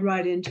ride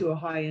right into a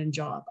high-end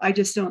job. I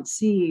just don't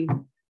see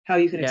how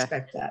you can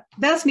expect that.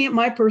 That's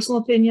my personal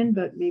opinion,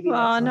 but maybe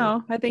that's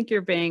no, I think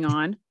you're bang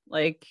on.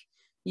 Like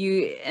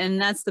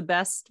and that's the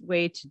best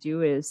way to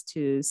do is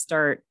to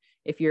start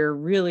if you're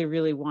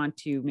really want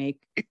to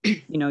make,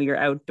 your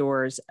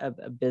outdoors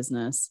a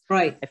business.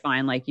 Right. I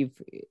find like you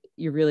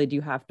really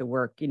do have to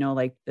work,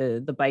 like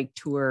the bike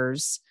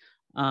tours,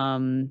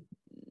 and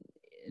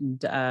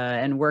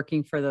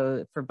working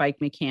for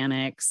bike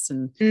mechanics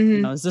and,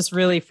 is this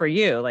really for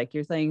you? Like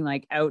you're saying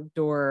like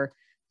outdoor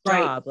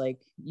job,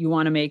 like you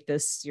want to make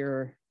this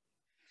your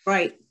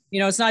right.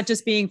 It's not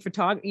just being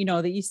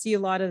that you see a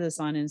lot of this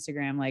on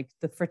Instagram, like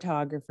the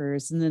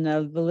photographers and then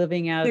the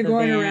living out they're of the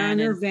going van around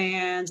their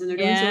vans and they're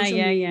doing social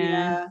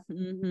media.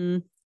 Mm-hmm.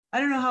 I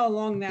don't know how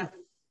long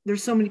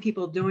there's so many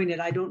people doing it.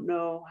 I don't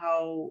know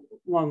how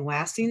long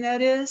lasting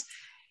that is.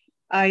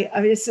 I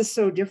mean, it's just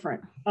so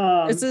different.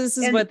 This is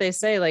what they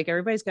say. Like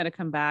everybody's got to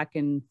come back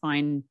and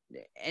find,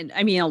 and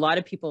I mean, a lot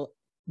of people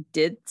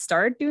did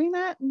start doing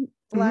that in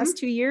the last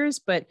 2 years,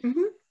 but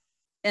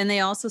and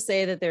they also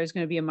say that there's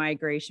going to be a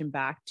migration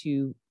back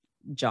to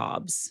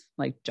jobs,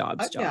 like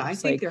jobs. Yeah, I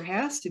think there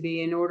has to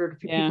be in order for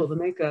people to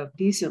make a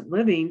decent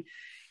living.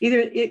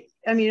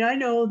 I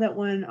know that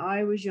when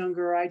I was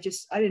younger, I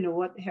didn't know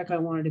what the heck I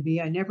wanted to be.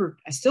 I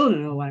still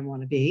don't know what I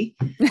want to be.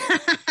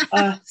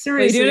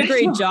 Seriously. Well, you did a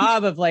great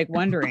job of like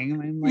wondering.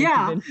 And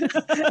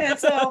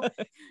so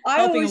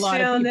I always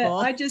found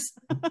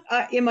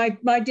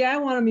that my dad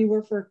wanted me to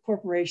work for a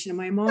corporation and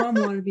my mom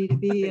wanted me to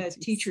be a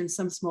teacher in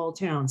some small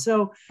town.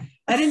 So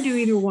I didn't do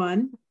either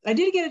one. I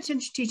did get a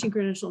teaching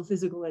credential in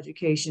physical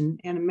education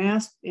and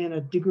a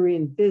degree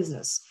in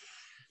business.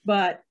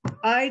 But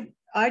I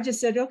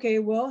just said, okay,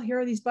 well, here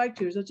are these bike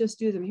tours. I'll just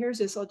do them. Here's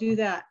this, I'll do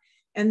that.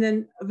 And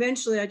then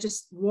eventually I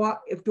just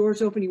walk, if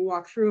doors open, you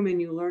walk through them and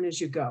you learn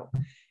as you go.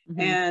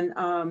 And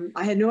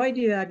I had no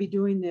idea I'd be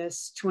doing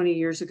this 20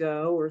 years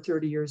ago or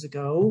 30 years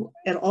ago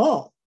at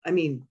all. I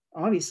mean,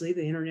 obviously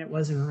the internet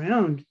wasn't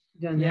around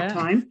during that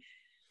time.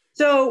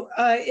 So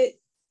I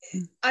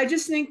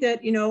just think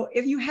that,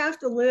 if you have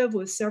to live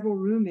with several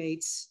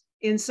roommates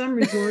in some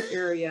resort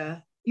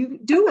area, you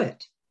do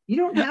it. You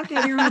don't have to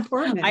have your own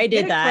apartment. I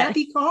did that.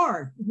 Crappy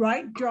car,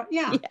 right?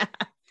 Yeah.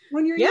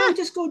 When you're young,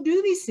 just go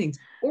do these things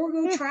or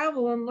go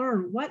travel and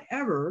learn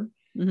whatever.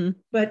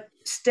 But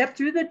step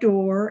through the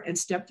door and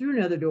step through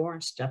another door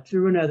and step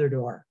through another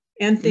door.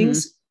 And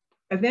things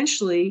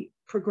eventually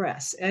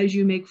progress as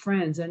you make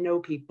friends and know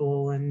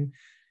people and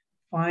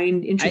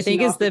find interesting I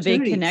think it's the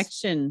big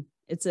connection.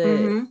 It's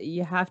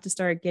you have to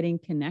start getting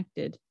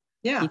connected.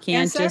 Yeah. You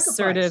can't just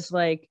sort of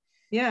like,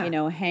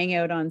 hang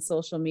out on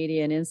social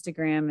media and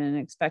Instagram and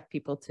expect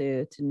people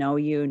to know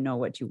you, know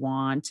what you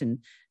want and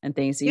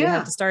things. So you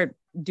have to start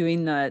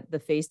doing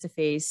the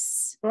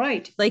face-to-face,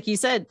 right? Like you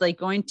said, like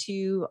going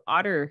to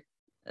the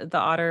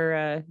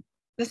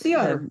Sea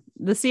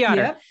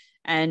Otter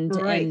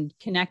and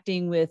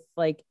connecting with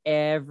like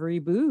every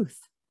booth,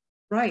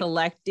 right?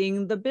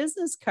 Collecting the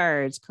business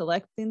cards,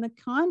 collecting the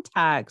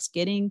contacts,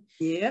 getting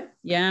I've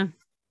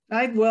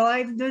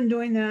been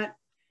doing that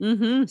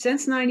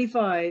since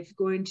 95,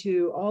 going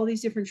to all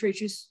these different trade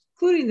shows,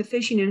 including the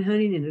fishing and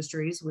hunting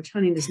industries, which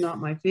hunting is not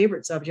my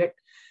favorite subject,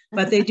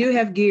 but they do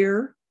have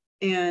gear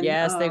and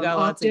they've got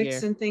lots of gear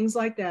and things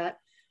like that.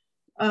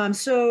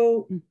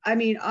 So, I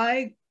mean,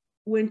 I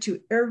went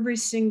to every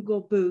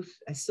single booth,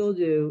 I still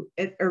do,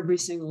 at every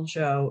single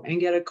show and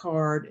get a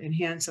card and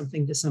hand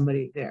something to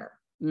somebody there.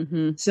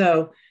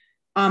 So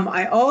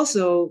I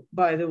also,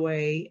 by the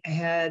way,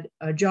 had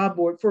a job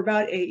board for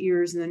about 8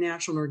 years in the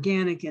natural and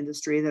organic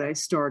industry that I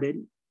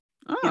started.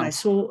 And I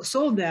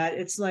sold that.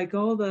 It's like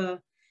all the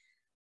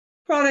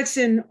products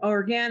in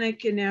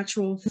organic and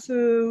natural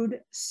food,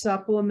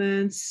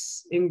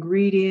 supplements,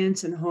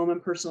 ingredients, and home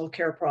and personal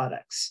care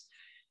products.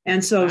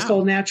 And so it's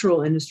called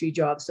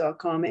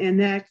naturalindustryjobs.com. And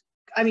that,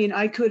 I mean,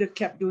 I could have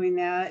kept doing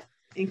that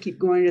and keep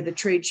going to the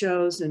trade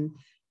shows. And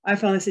I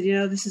finally said,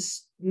 this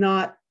is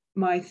not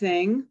my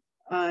thing.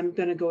 I'm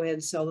going to go ahead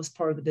and sell this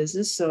part of the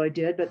business. So I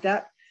did, but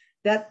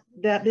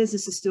that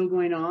business is still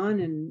going on.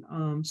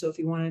 And so if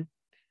you want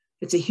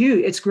to,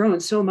 it's grown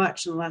so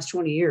much in the last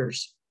 20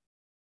 years,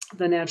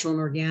 the natural and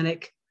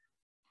organic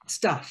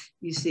stuff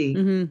you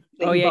see.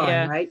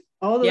 Right.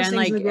 All those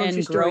things in the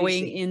grocery store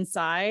growing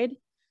inside.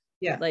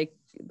 Yeah. Like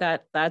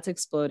that's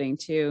exploding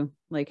too.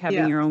 Like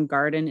having your own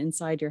garden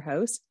inside your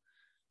house.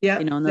 Yeah.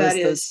 And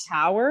those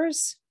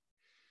towers.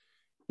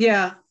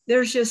 Yeah.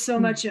 There's just so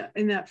much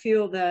in that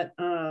field that,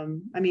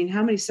 I mean,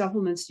 how many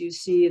supplements do you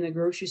see in the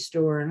grocery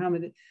store and how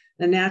many,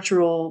 the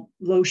natural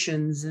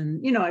lotions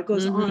and, it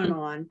goes on and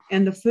on.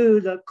 And the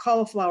food, the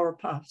cauliflower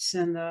puffs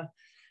and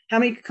how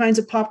many kinds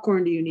of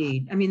popcorn do you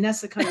need? I mean,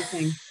 that's the kind of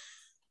thing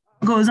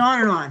goes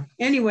on and on.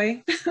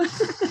 Anyway,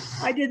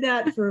 I did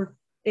that for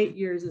 8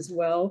 years as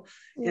well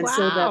and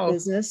sold that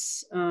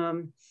business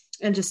and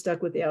just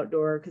stuck with the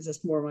outdoor because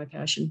that's more my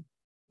passion.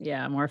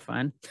 Yeah, more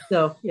fun.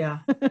 So, yeah.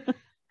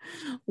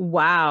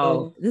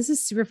 Wow. This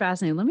is super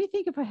fascinating. Let me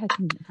think if I had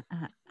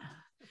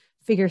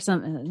figure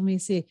something. Let me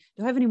see.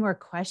 Do I have any more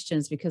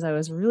questions? Because I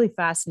was really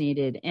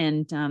fascinated,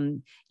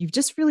 and you've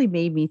just really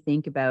made me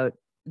think about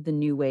the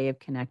new way of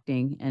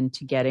connecting and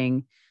to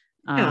getting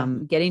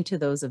to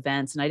those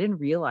events. And I didn't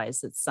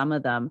realize that some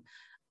of them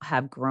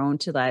have grown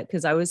to that,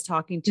 because I was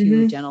talking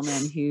to a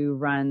gentleman who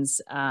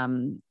runs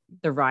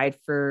the Ride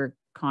for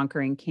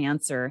Conquering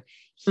Cancer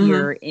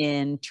here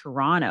in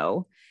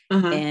Toronto,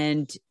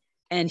 and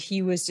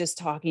he was just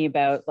talking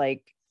about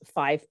like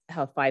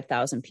how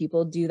 5,000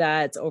 people do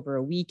that. It's over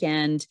a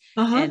weekend.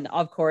 And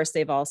of course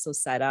they've also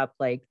set up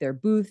like their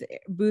booth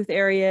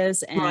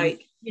areas, and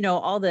you know,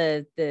 all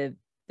the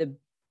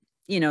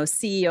you know,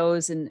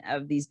 CEOs and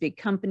of these big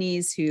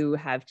companies who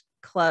have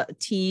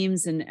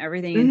teams and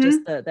everything, and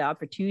just the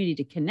opportunity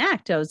to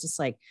connect. I was just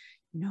like,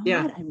 you know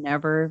what? I've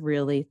never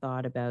really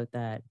thought about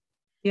that.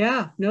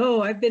 Yeah,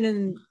 no, I've been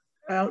in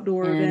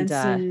outdoor events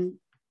and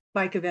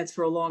bike events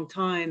for a long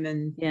time,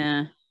 and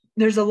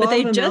there's a lot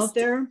of them out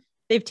there.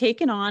 They've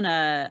taken on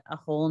a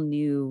whole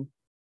new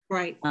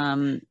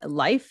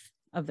life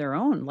of their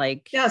own.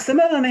 Like, some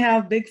of them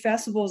have big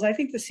festivals. I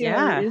think the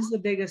Seattle is the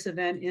biggest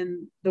event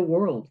in the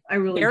world. I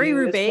really Barry do.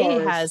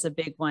 Roubaix has a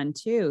big one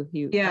too.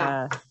 He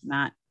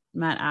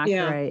Matt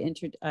Acker,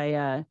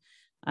 I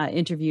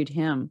interviewed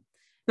him.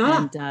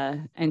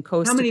 And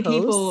coast how many to coast.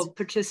 people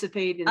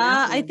participate in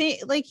that one? I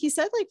think, like he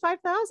said, like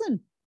 5,000.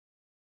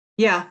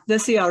 Yeah, the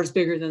Seattle is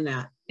bigger than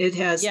that. It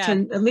has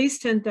at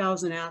least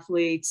 10,000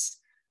 athletes,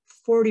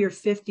 40 or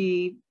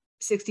 50,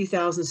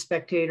 60,000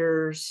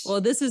 spectators.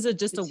 Well, this is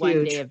just a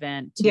one-day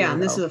event too,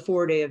 and this is a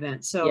 4-day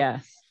event, so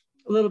a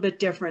little bit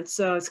different.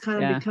 So it's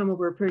kind of become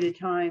over a period of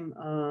time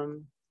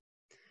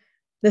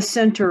the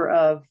center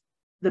of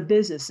the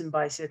business in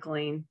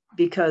bicycling,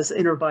 because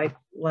Interbike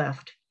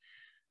left.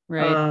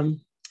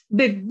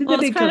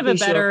 It's kind of a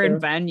better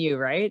venue,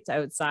 right? It's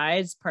outside.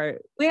 It's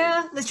part.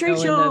 Yeah, the trade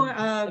show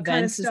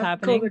kind of stuff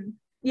happening.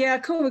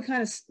 COVID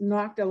kind of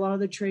knocked a lot of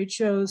the trade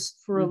shows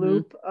for a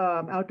loop.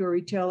 Outdoor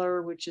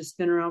Retailer, which has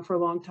been around for a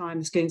long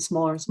time, is getting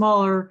smaller and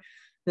smaller.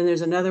 Then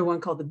there's another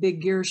one called the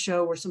Big Gear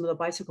Show, where some of the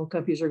bicycle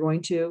companies are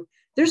going to.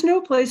 There's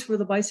no place for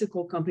the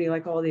bicycle company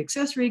like all the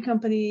accessory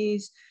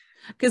companies.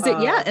 Because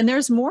and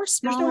there's more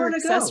smaller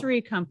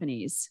accessory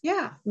companies.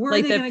 Yeah, where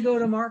are they going to go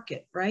to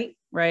market, right?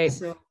 Right.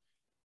 So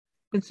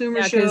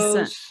consumer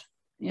shows.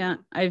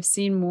 I've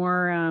seen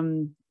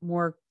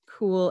more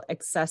cool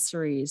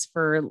accessories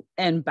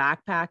and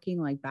backpacking,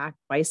 like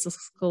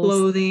bicycles,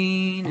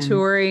 clothing,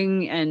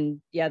 touring,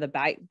 and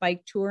the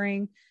bike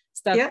touring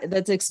stuff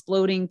that's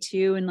exploding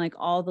too, and like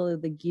all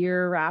the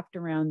gear wrapped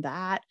around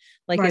that,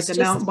 like it's the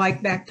just mountain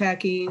bike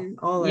backpacking,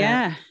 all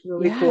that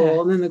really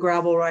cool. And then the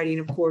gravel riding,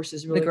 of course,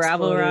 is really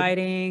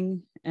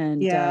riding,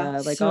 and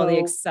all the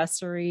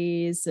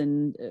accessories,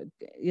 and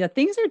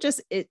things are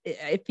just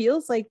it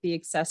feels like the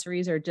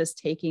accessories are just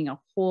taking a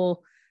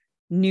whole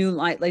new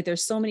light. Like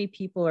there's so many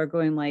people are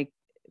going like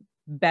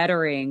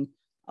bettering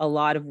a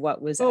lot of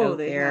what was out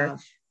there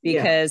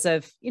because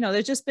of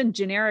there's just been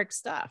generic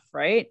stuff,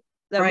 right?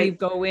 That we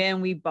go in,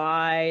 we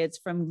buy. It's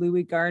from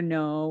Louis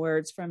Garneau, or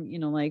it's from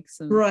like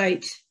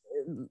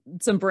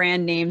some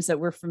brand names that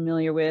we're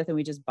familiar with, and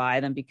we just buy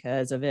them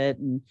because of it.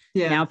 And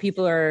now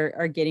people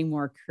are getting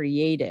more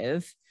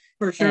creative,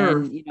 for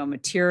sure. And,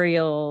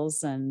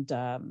 materials and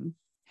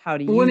how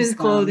to use women's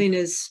clothing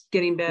is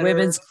getting better.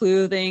 Women's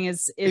clothing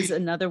is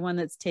another one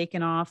that's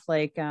taken off,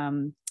 like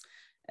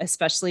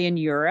especially in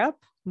Europe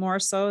more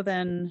so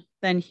than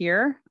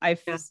here.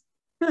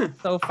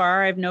 So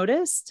far I've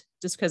noticed,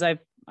 just because I've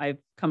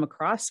come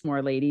across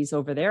more ladies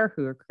over there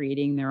who are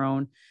creating their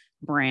own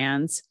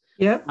brands.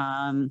 Yep.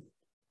 I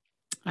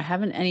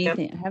haven't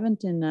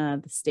in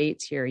the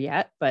States here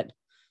yet, but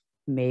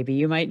maybe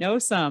you might know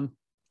some.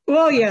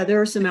 Well,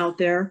 there are some out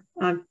there.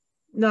 I'm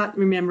not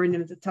remembering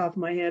them at the top of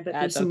my head, but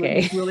there's some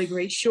really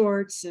great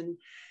shorts and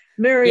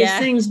various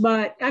things.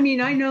 But I mean,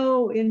 I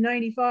know in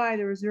 '95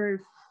 there was very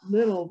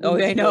little.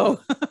 Oh, I know.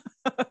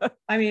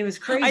 I mean, it was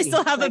crazy. I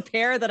still have a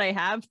pair that I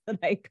have that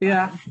I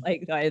got,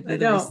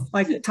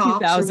 like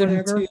tops or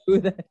whatever.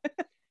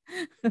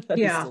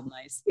 Still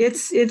nice.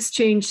 It's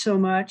changed so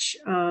much.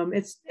 I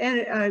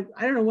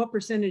don't know what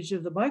percentage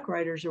of the bike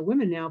riders are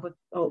women now, but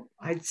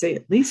I'd say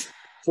at least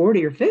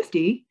 40 or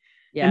 50.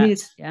 I mean,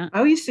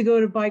 I used to go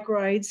to bike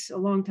rides a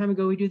long time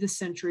ago. We do the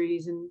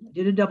centuries, and I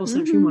did a double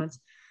century once.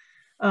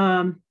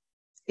 And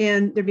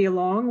there'd be a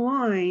long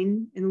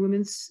line in the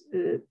women's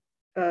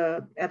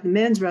at the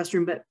men's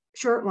restroom, but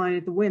short line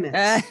at the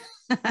women's.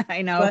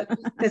 I know, but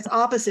it's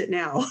opposite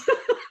now.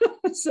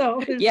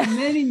 So there's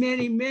many,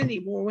 many, many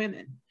more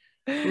women.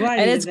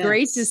 And it's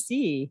great to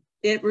see.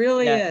 It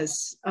really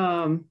is.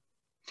 And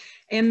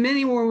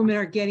many more women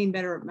are getting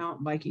better at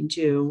mountain biking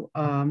too.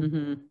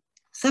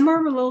 Some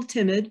are a little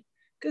timid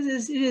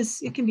because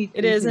it can be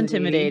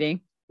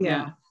intimidating.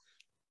 Yeah.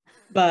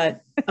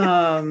 But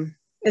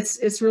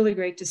it's really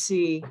great to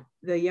see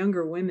the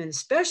younger women,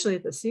 especially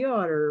at the Sea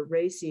Otter,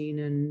 racing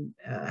and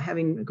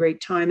having a great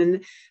time.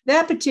 And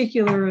that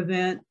particular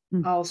event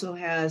also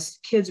has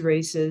kids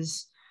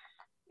races,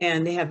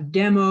 and they have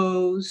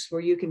demos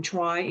where you can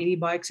try any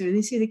bikes, and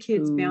you see the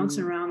kids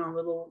bouncing around on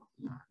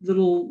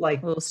little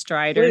like, little what do they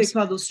striders.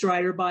 call those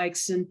strider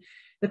bikes, and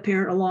the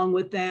parent along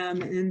with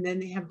them. And then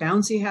they have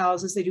bouncy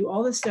houses. They do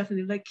all this stuff, and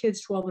they let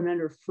kids 12 and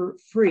under for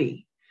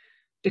free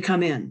to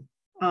come in.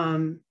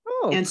 And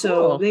Cool.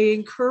 so they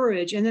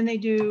encourage, and then they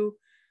do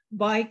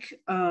bike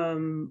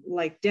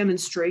like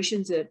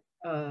demonstrations at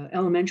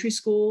elementary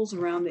schools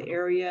around the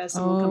area.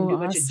 Some will come do a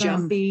bunch of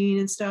jumping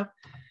and stuff.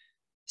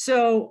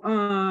 So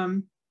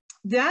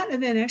that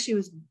event actually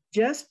was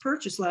just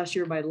purchased last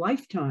year by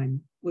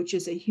Lifetime, which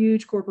is a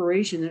huge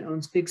corporation that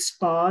owns big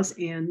spas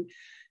and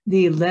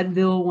the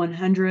Leadville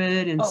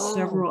 100 and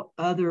several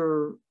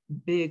other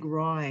big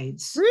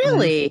rides.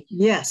 Really?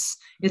 Yes.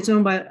 It's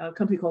owned by a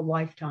company called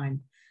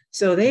Lifetime.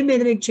 So they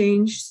made a big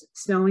change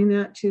selling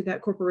that to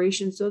that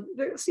corporation. So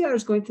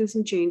Seattle's going through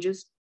some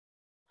changes.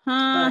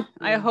 But,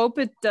 I hope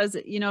it does,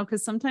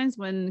 because sometimes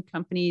when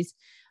companies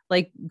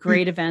like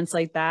great events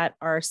like that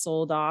are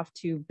sold off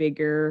to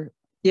bigger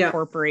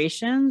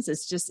corporations,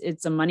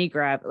 it's a money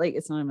grab. Like,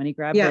 it's not a money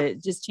grab, but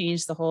it just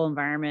changed the whole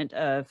environment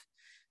of.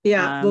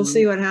 We'll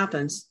see what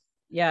happens.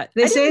 Yeah.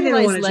 They say they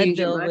don't want to change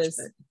it much,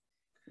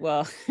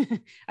 well,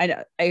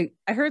 I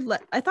heard,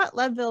 I thought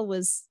Leadville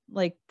was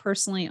like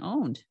personally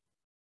owned.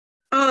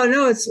 Oh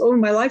no, it's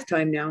owned by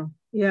Lifetime now.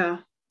 Yeah.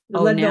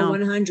 The Leadville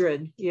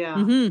 100.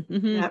 Yeah.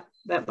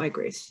 That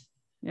migrates.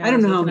 Yeah, I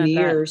don't know how many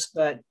years,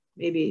 but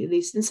maybe at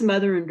least in some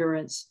other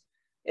endurance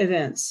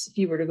events. If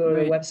you were to go to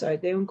their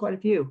website, they own quite a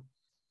few.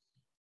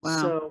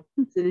 Wow. So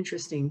it's an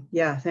interesting,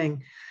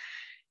 thing.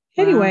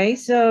 Anyway,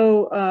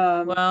 so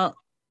well,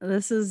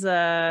 this is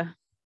I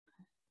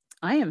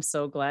am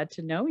so glad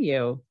to know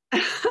you.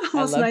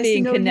 Well, I love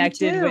being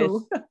connected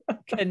with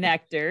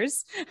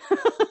connectors.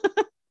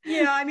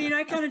 Yeah, I mean,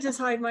 I kind of just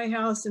hide my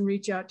house and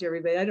reach out to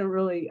everybody. I don't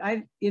really,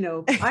 I'm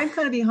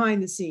kind of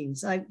behind the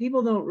scenes.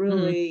 People don't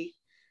really,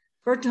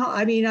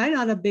 I mean, I'm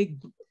not a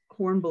big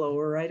horn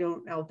blower. I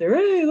don't out there,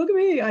 hey, look at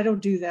me. I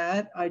don't do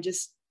that. I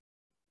just,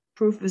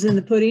 proof is in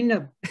the pudding.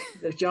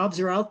 The jobs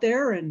are out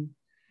there, and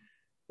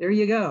there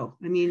you go.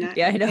 I mean, I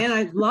know. And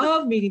I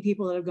love meeting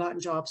people that have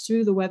gotten jobs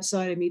through the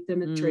website. I meet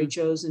them at trade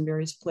shows in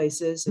various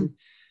places. And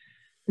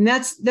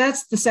that's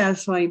the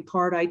satisfying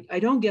part. I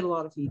don't get a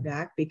lot of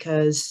feedback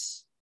because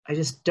I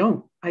just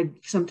don't.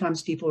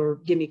 Sometimes people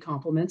give me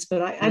compliments,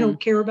 but I don't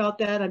care about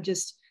that. I'm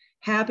just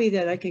happy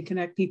that I can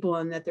connect people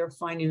and that they're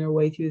finding their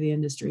way through the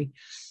industry.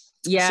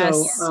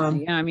 Yes.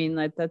 So, I mean,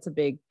 that's a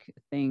big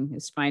thing,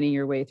 is finding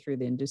your way through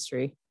the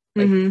industry.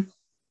 Like,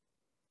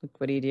 look,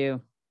 what do you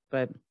do?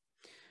 But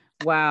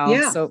wow.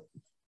 Yeah. So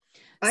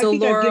I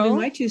think Laurel, I've given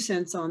my 2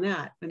 cents on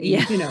that. I mean,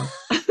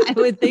 I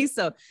would think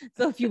so.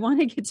 So if you want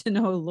to get to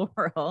know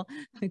Laurel,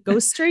 go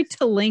straight to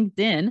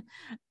LinkedIn.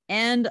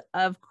 And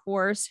of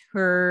course,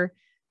 her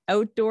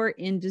outdoor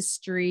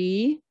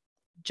industry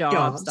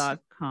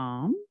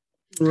jobs.com.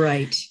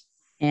 Right.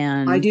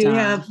 And I do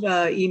have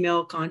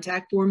email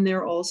contact form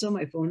there also.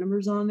 My phone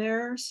number's on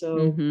there.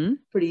 So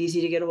pretty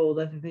easy to get a hold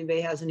of if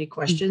anybody has any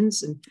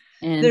questions. And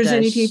if there's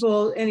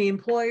any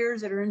employers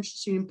that are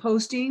interested in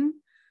posting,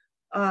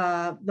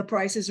 the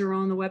prices are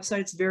on the website.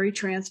 It's very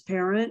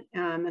transparent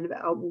and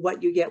about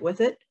what you get with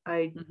it.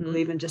 I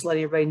believe in just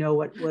letting everybody know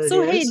what it is.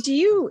 So, hey,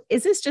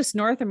 is this just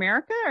North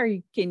America, or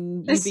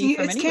can you be from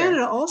anywhere? It's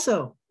Canada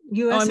also.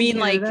 US I mean,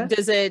 Canada. like,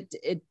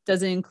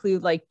 does it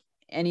include like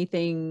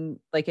anything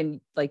like in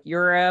like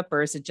Europe,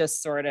 or is it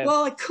just sort of?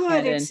 Well, it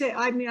could.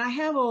 I mean, I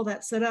have all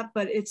that set up,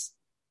 but it's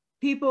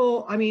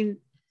people. I mean,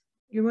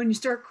 when you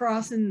start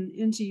crossing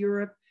into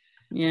Europe,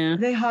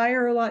 they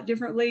hire a lot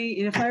differently.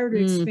 And if I were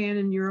to expand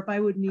in Europe, I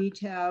would need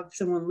to have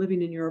someone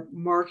living in Europe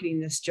marketing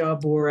this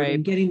job board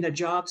and getting the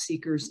job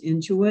seekers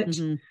into it.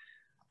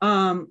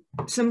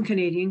 Some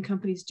Canadian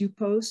companies do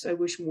post. I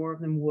wish more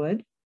of them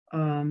would.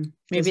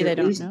 Maybe they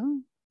don't know.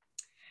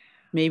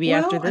 Maybe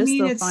after this,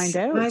 they'll find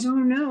out. I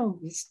don't know.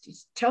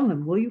 Just tell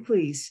them, will you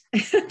please? A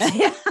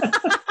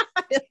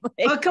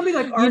company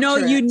like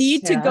Arcturus you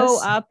need to go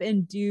up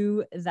and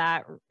do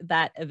that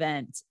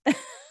event.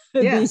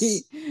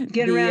 Yes,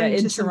 get around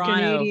into some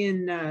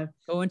Canadian.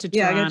 Go into Toronto.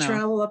 Yeah, I got to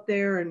travel up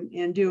there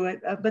and do it.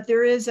 But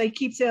there is. I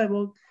keep saying,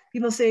 well,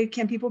 people say,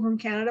 can people from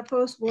Canada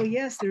post? Well,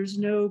 yes. There's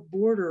no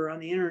border on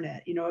the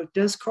internet. It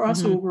does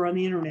cross over on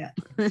the internet.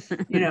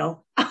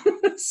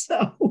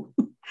 So.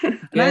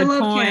 And I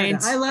love Canada.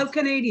 I love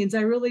Canadians.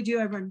 I really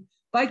do. I run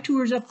bike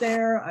tours up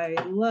there. I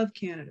love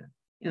Canada,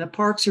 and the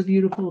parks are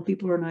beautiful.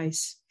 People are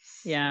nice.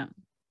 Yeah,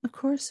 of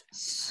course.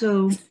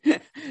 So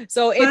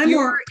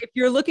if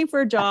you're looking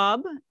for a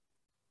job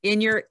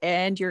you're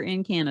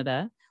in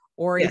Canada,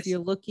 or if you're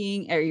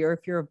looking, or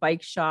if you're a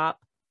bike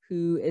shop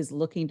who is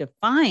looking to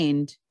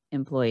find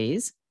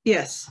employees,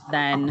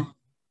 then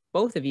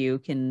both of you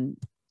can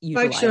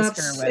utilize bike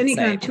shops, her website. Any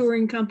kind of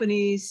touring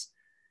companies,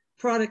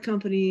 product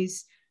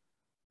companies,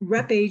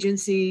 rep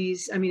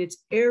agencies. I mean, it's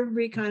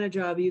every kind of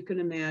job you can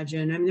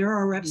imagine. I mean, there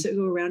are reps that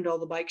go around to all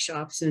the bike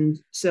shops and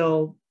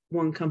sell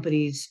one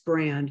company's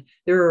brand.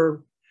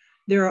 There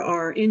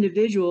are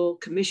individual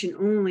commission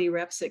only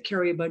reps that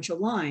carry a bunch of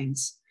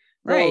lines.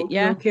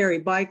 They'll carry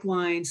bike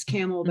lines,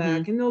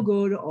 Camelback, and they'll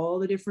go to all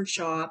the different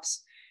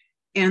shops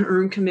and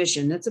earn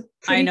commission. That's a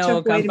pretty I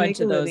know tough way a to bunch make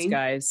a of those living.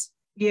 guys,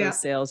 Yeah. those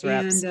sales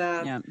reps.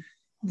 And yeah.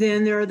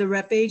 then there are the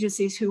rep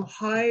agencies who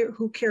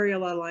carry a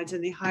lot of lines,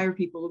 and they hire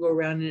people to go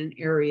around in an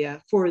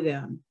area for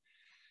them.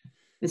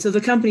 And so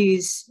the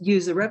companies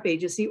use the rep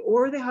agency,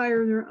 or they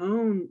hire their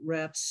own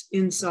reps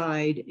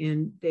inside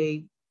and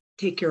they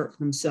take care of it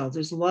themselves.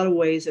 There's a lot of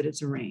ways that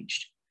it's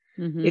arranged.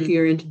 If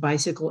you're into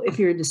if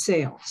you're into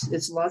sales,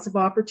 it's lots of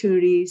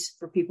opportunities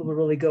for people to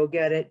really go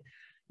get it.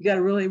 You got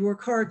to really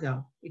work hard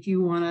though. If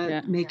you want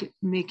to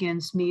make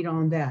ends meet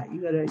on that,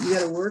 you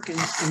gotta work and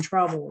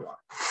travel a lot.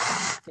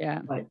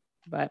 Yeah.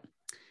 But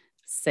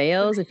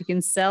sales, if you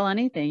can sell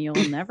anything,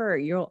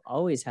 you'll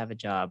always have a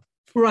job.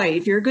 Right.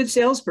 If you're a good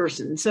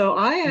salesperson. So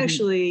I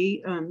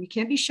actually, you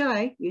can't be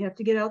shy. You have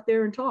to get out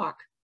there and talk.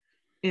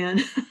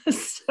 And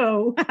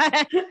so,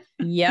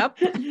 yep.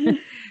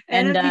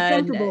 and be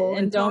comfortable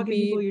and don't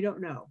be people you don't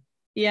know.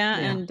 Yeah.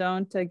 And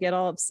don't get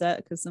all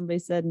upset because somebody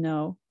said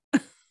no.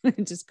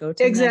 Just go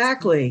to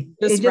exactly.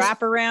 Just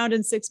wrap around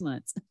in 6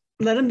 months.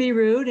 Let them be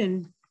rude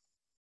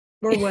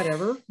or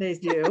whatever they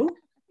do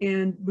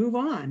and move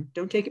on.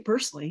 Don't take it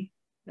personally.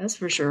 That's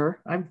for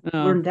sure. I've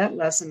learned that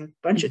lesson a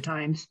bunch of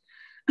times.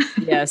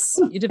 Yes.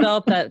 You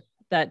develop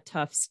that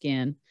tough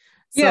skin.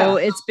 So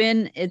it's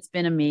been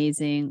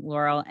amazing,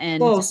 Laurel.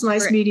 And it's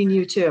nice meeting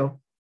you too.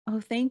 Oh,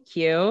 thank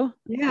you.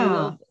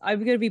 Yeah. I'm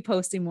going to be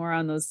posting more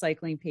on those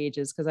cycling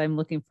pages because I'm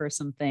looking for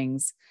some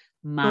things.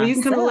 Well, you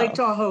can come to Lake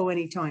Tahoe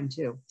anytime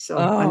too. So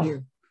I'm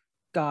here.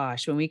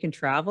 Gosh, when we can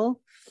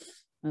travel,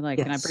 I'm like,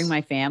 can I bring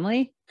my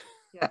family?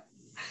 Yeah.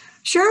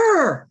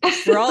 Sure.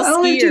 We're all skiers.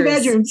 Only 2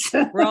 bedrooms.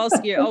 We're all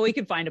skiers. Oh, we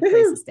can find a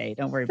place to stay.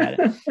 Don't worry about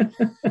it.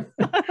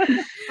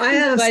 I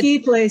have a ski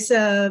place,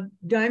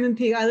 Diamond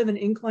Peak. I live in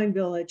Incline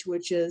Village,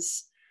 which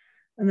is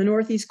in the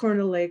northeast corner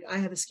of the lake. I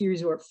have a ski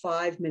resort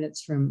 5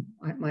 minutes from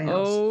my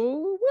house.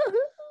 Oh,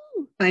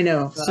 woohoo. I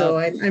know. So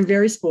I'm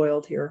very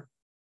spoiled here.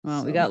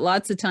 Well, we got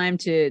lots of time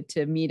to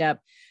meet up.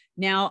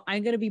 Now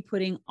I'm going to be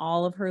putting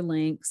all of her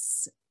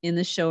links in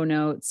the show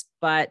notes,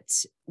 but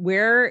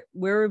where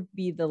would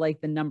be the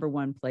number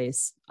one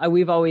place?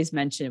 We've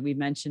mentioned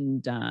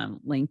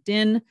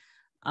LinkedIn.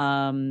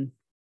 Sign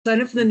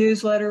up for the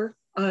newsletter.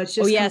 It's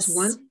just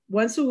comes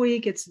once a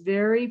week. It's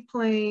very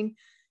plain.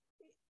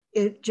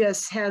 It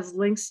just has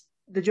links,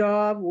 the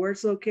job, where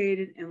it's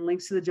located, and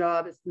links to the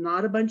job. It's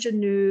not a bunch of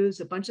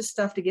news, a bunch of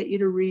stuff to get you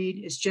to read.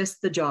 It's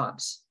just the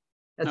jobs.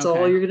 That's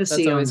all you're going to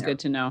see. That's always good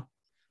to know.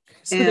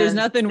 So there's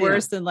nothing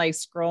worse than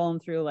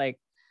scrolling through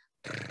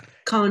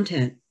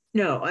content.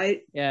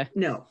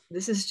 No,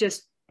 this is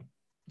just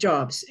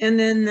jobs. And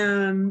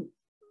then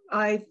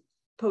I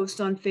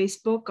post on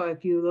Facebook.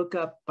 If you look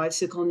up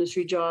bicycle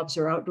industry jobs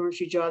or outdoor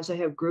industry jobs, I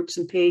have groups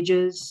and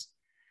pages.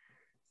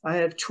 I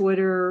have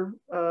Twitter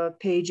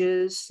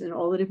pages in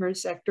all the different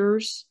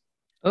sectors.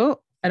 Oh,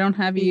 I don't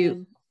have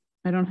you.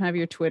 I don't have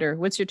your Twitter.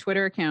 What's your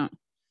Twitter account?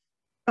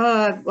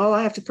 Well,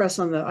 I have to press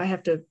on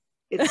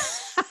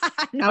it's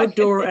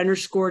outdoor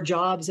 _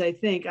 jobs. I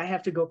think I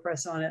have to go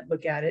press on it,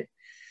 look at it,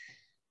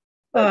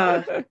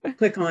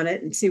 click on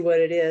it and see what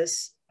it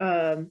is.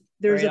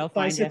 There's a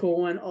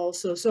bicycle one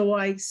also. So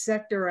I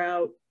sector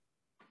out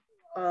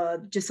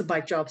just the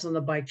bike jobs on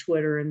the bike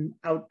Twitter and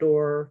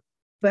outdoor,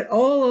 but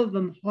all of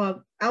them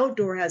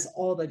outdoor has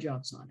all the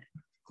jobs on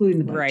it,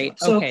 including the bike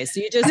jobs. Okay. So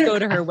you just go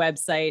to her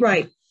website.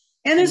 Right.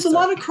 And there's a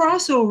lot of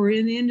crossover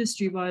in the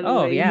industry, by the way.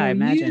 Oh, yeah, I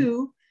imagine.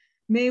 You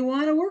may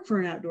want to work for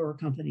an outdoor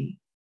company.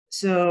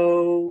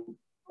 So,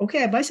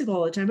 okay, I bicycle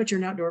all the time, but you're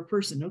an outdoor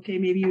person. Okay,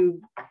 maybe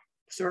you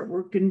start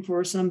working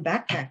for some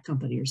backpack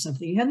company or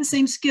something. You have the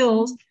same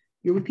skills.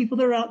 You're with people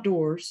that are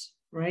outdoors,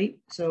 right?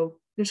 So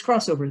there's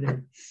crossover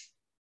there.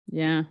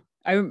 Yeah.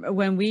 I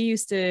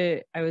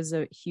was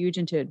huge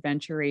into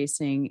adventure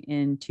racing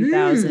in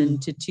 2000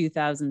 to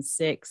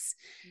 2006.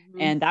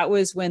 And that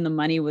was when the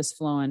money was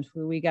flowing.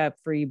 We got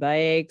free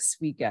bikes,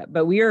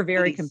 but we were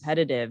very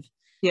competitive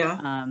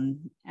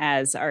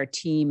as our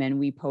team, and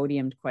we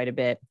podiumed quite a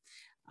bit.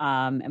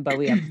 But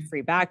we have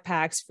free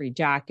backpacks, free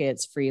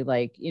jackets, free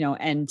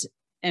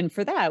and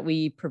for that,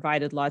 we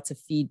provided lots of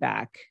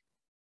feedback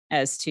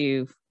as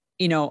to,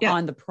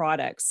 on the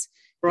products,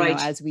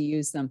 as we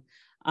use them.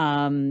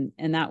 And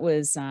that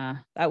was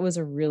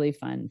a really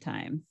fun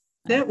time.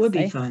 That would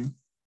be fun.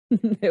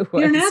 You're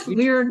an athlete.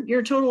 You're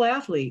a total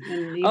athlete.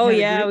 And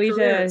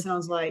it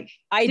sounds like.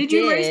 Did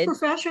you race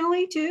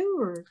professionally too,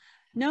 or?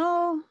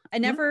 No, I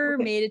never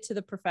made it to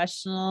the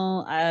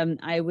professional. I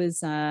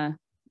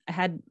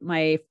had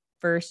my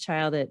first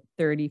child at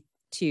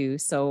 32,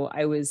 so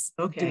I was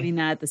doing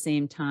that at the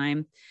same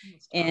time.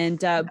 And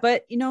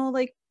but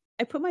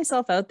I put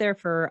myself out there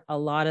for a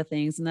lot of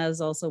things, and that was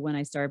also when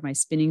I started my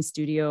spinning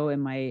studio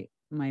and my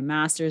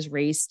master's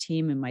race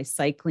team and my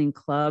cycling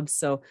club.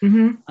 So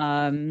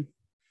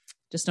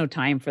just no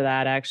time for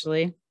that,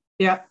 actually.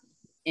 Yeah.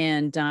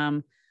 And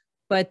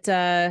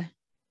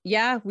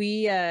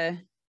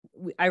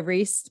I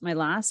raced. My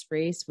last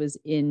race was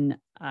in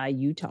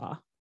Utah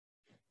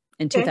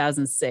in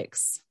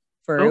 2006.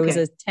 It was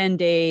a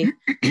 10-day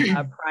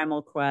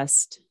Primal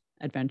Quest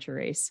adventure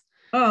race.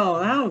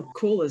 Oh, how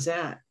cool is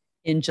that?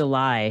 in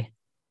July.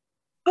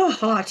 Oh,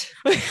 hot.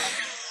 I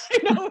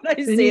know when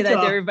I say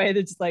that to everybody,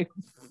 it's like,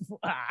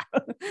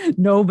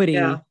 nobody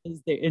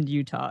is there in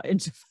Utah.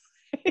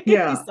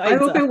 Yeah, I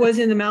hope it was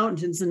in the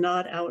mountains and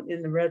not out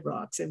in the Red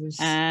Rocks. It was.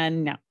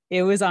 No,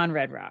 it was on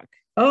Red Rock.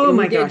 Oh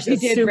my gosh, we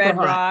did Red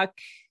Rock.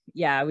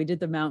 Yeah, we did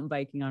the mountain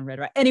biking on Red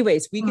Rock.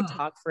 Anyways, we could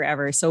talk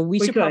forever, so we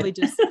should probably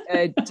just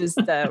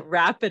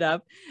wrap it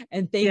up.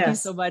 And thank you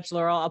so much,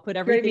 Laurel. I'll put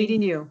everything Great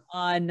meeting you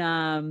on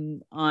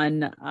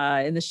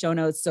in the show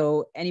notes.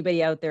 So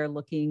anybody out there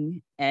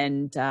looking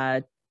and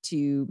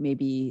to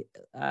maybe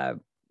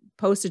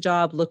post a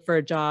job, look for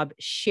a job,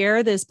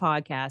 share this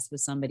podcast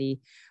with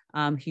somebody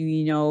who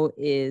you know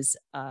is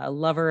a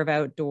lover of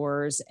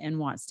outdoors and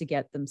wants to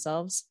get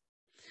themselves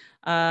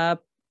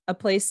a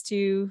place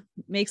to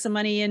make some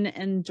money and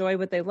enjoy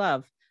what they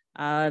love.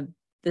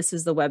 This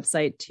is the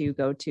website to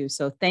go to.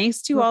 So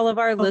thanks to all of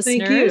our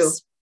listeners. Thank you.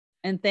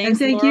 And thanks,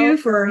 thank Laurel, you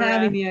for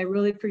having me. I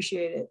really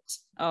appreciate it.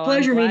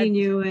 Pleasure meeting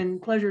you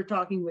and pleasure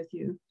talking with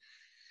you.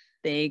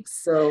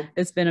 Thanks. So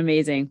it's been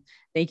amazing.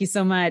 Thank you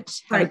so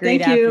much. Have a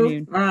great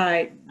afternoon. All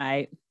right.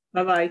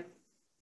 Bye-bye.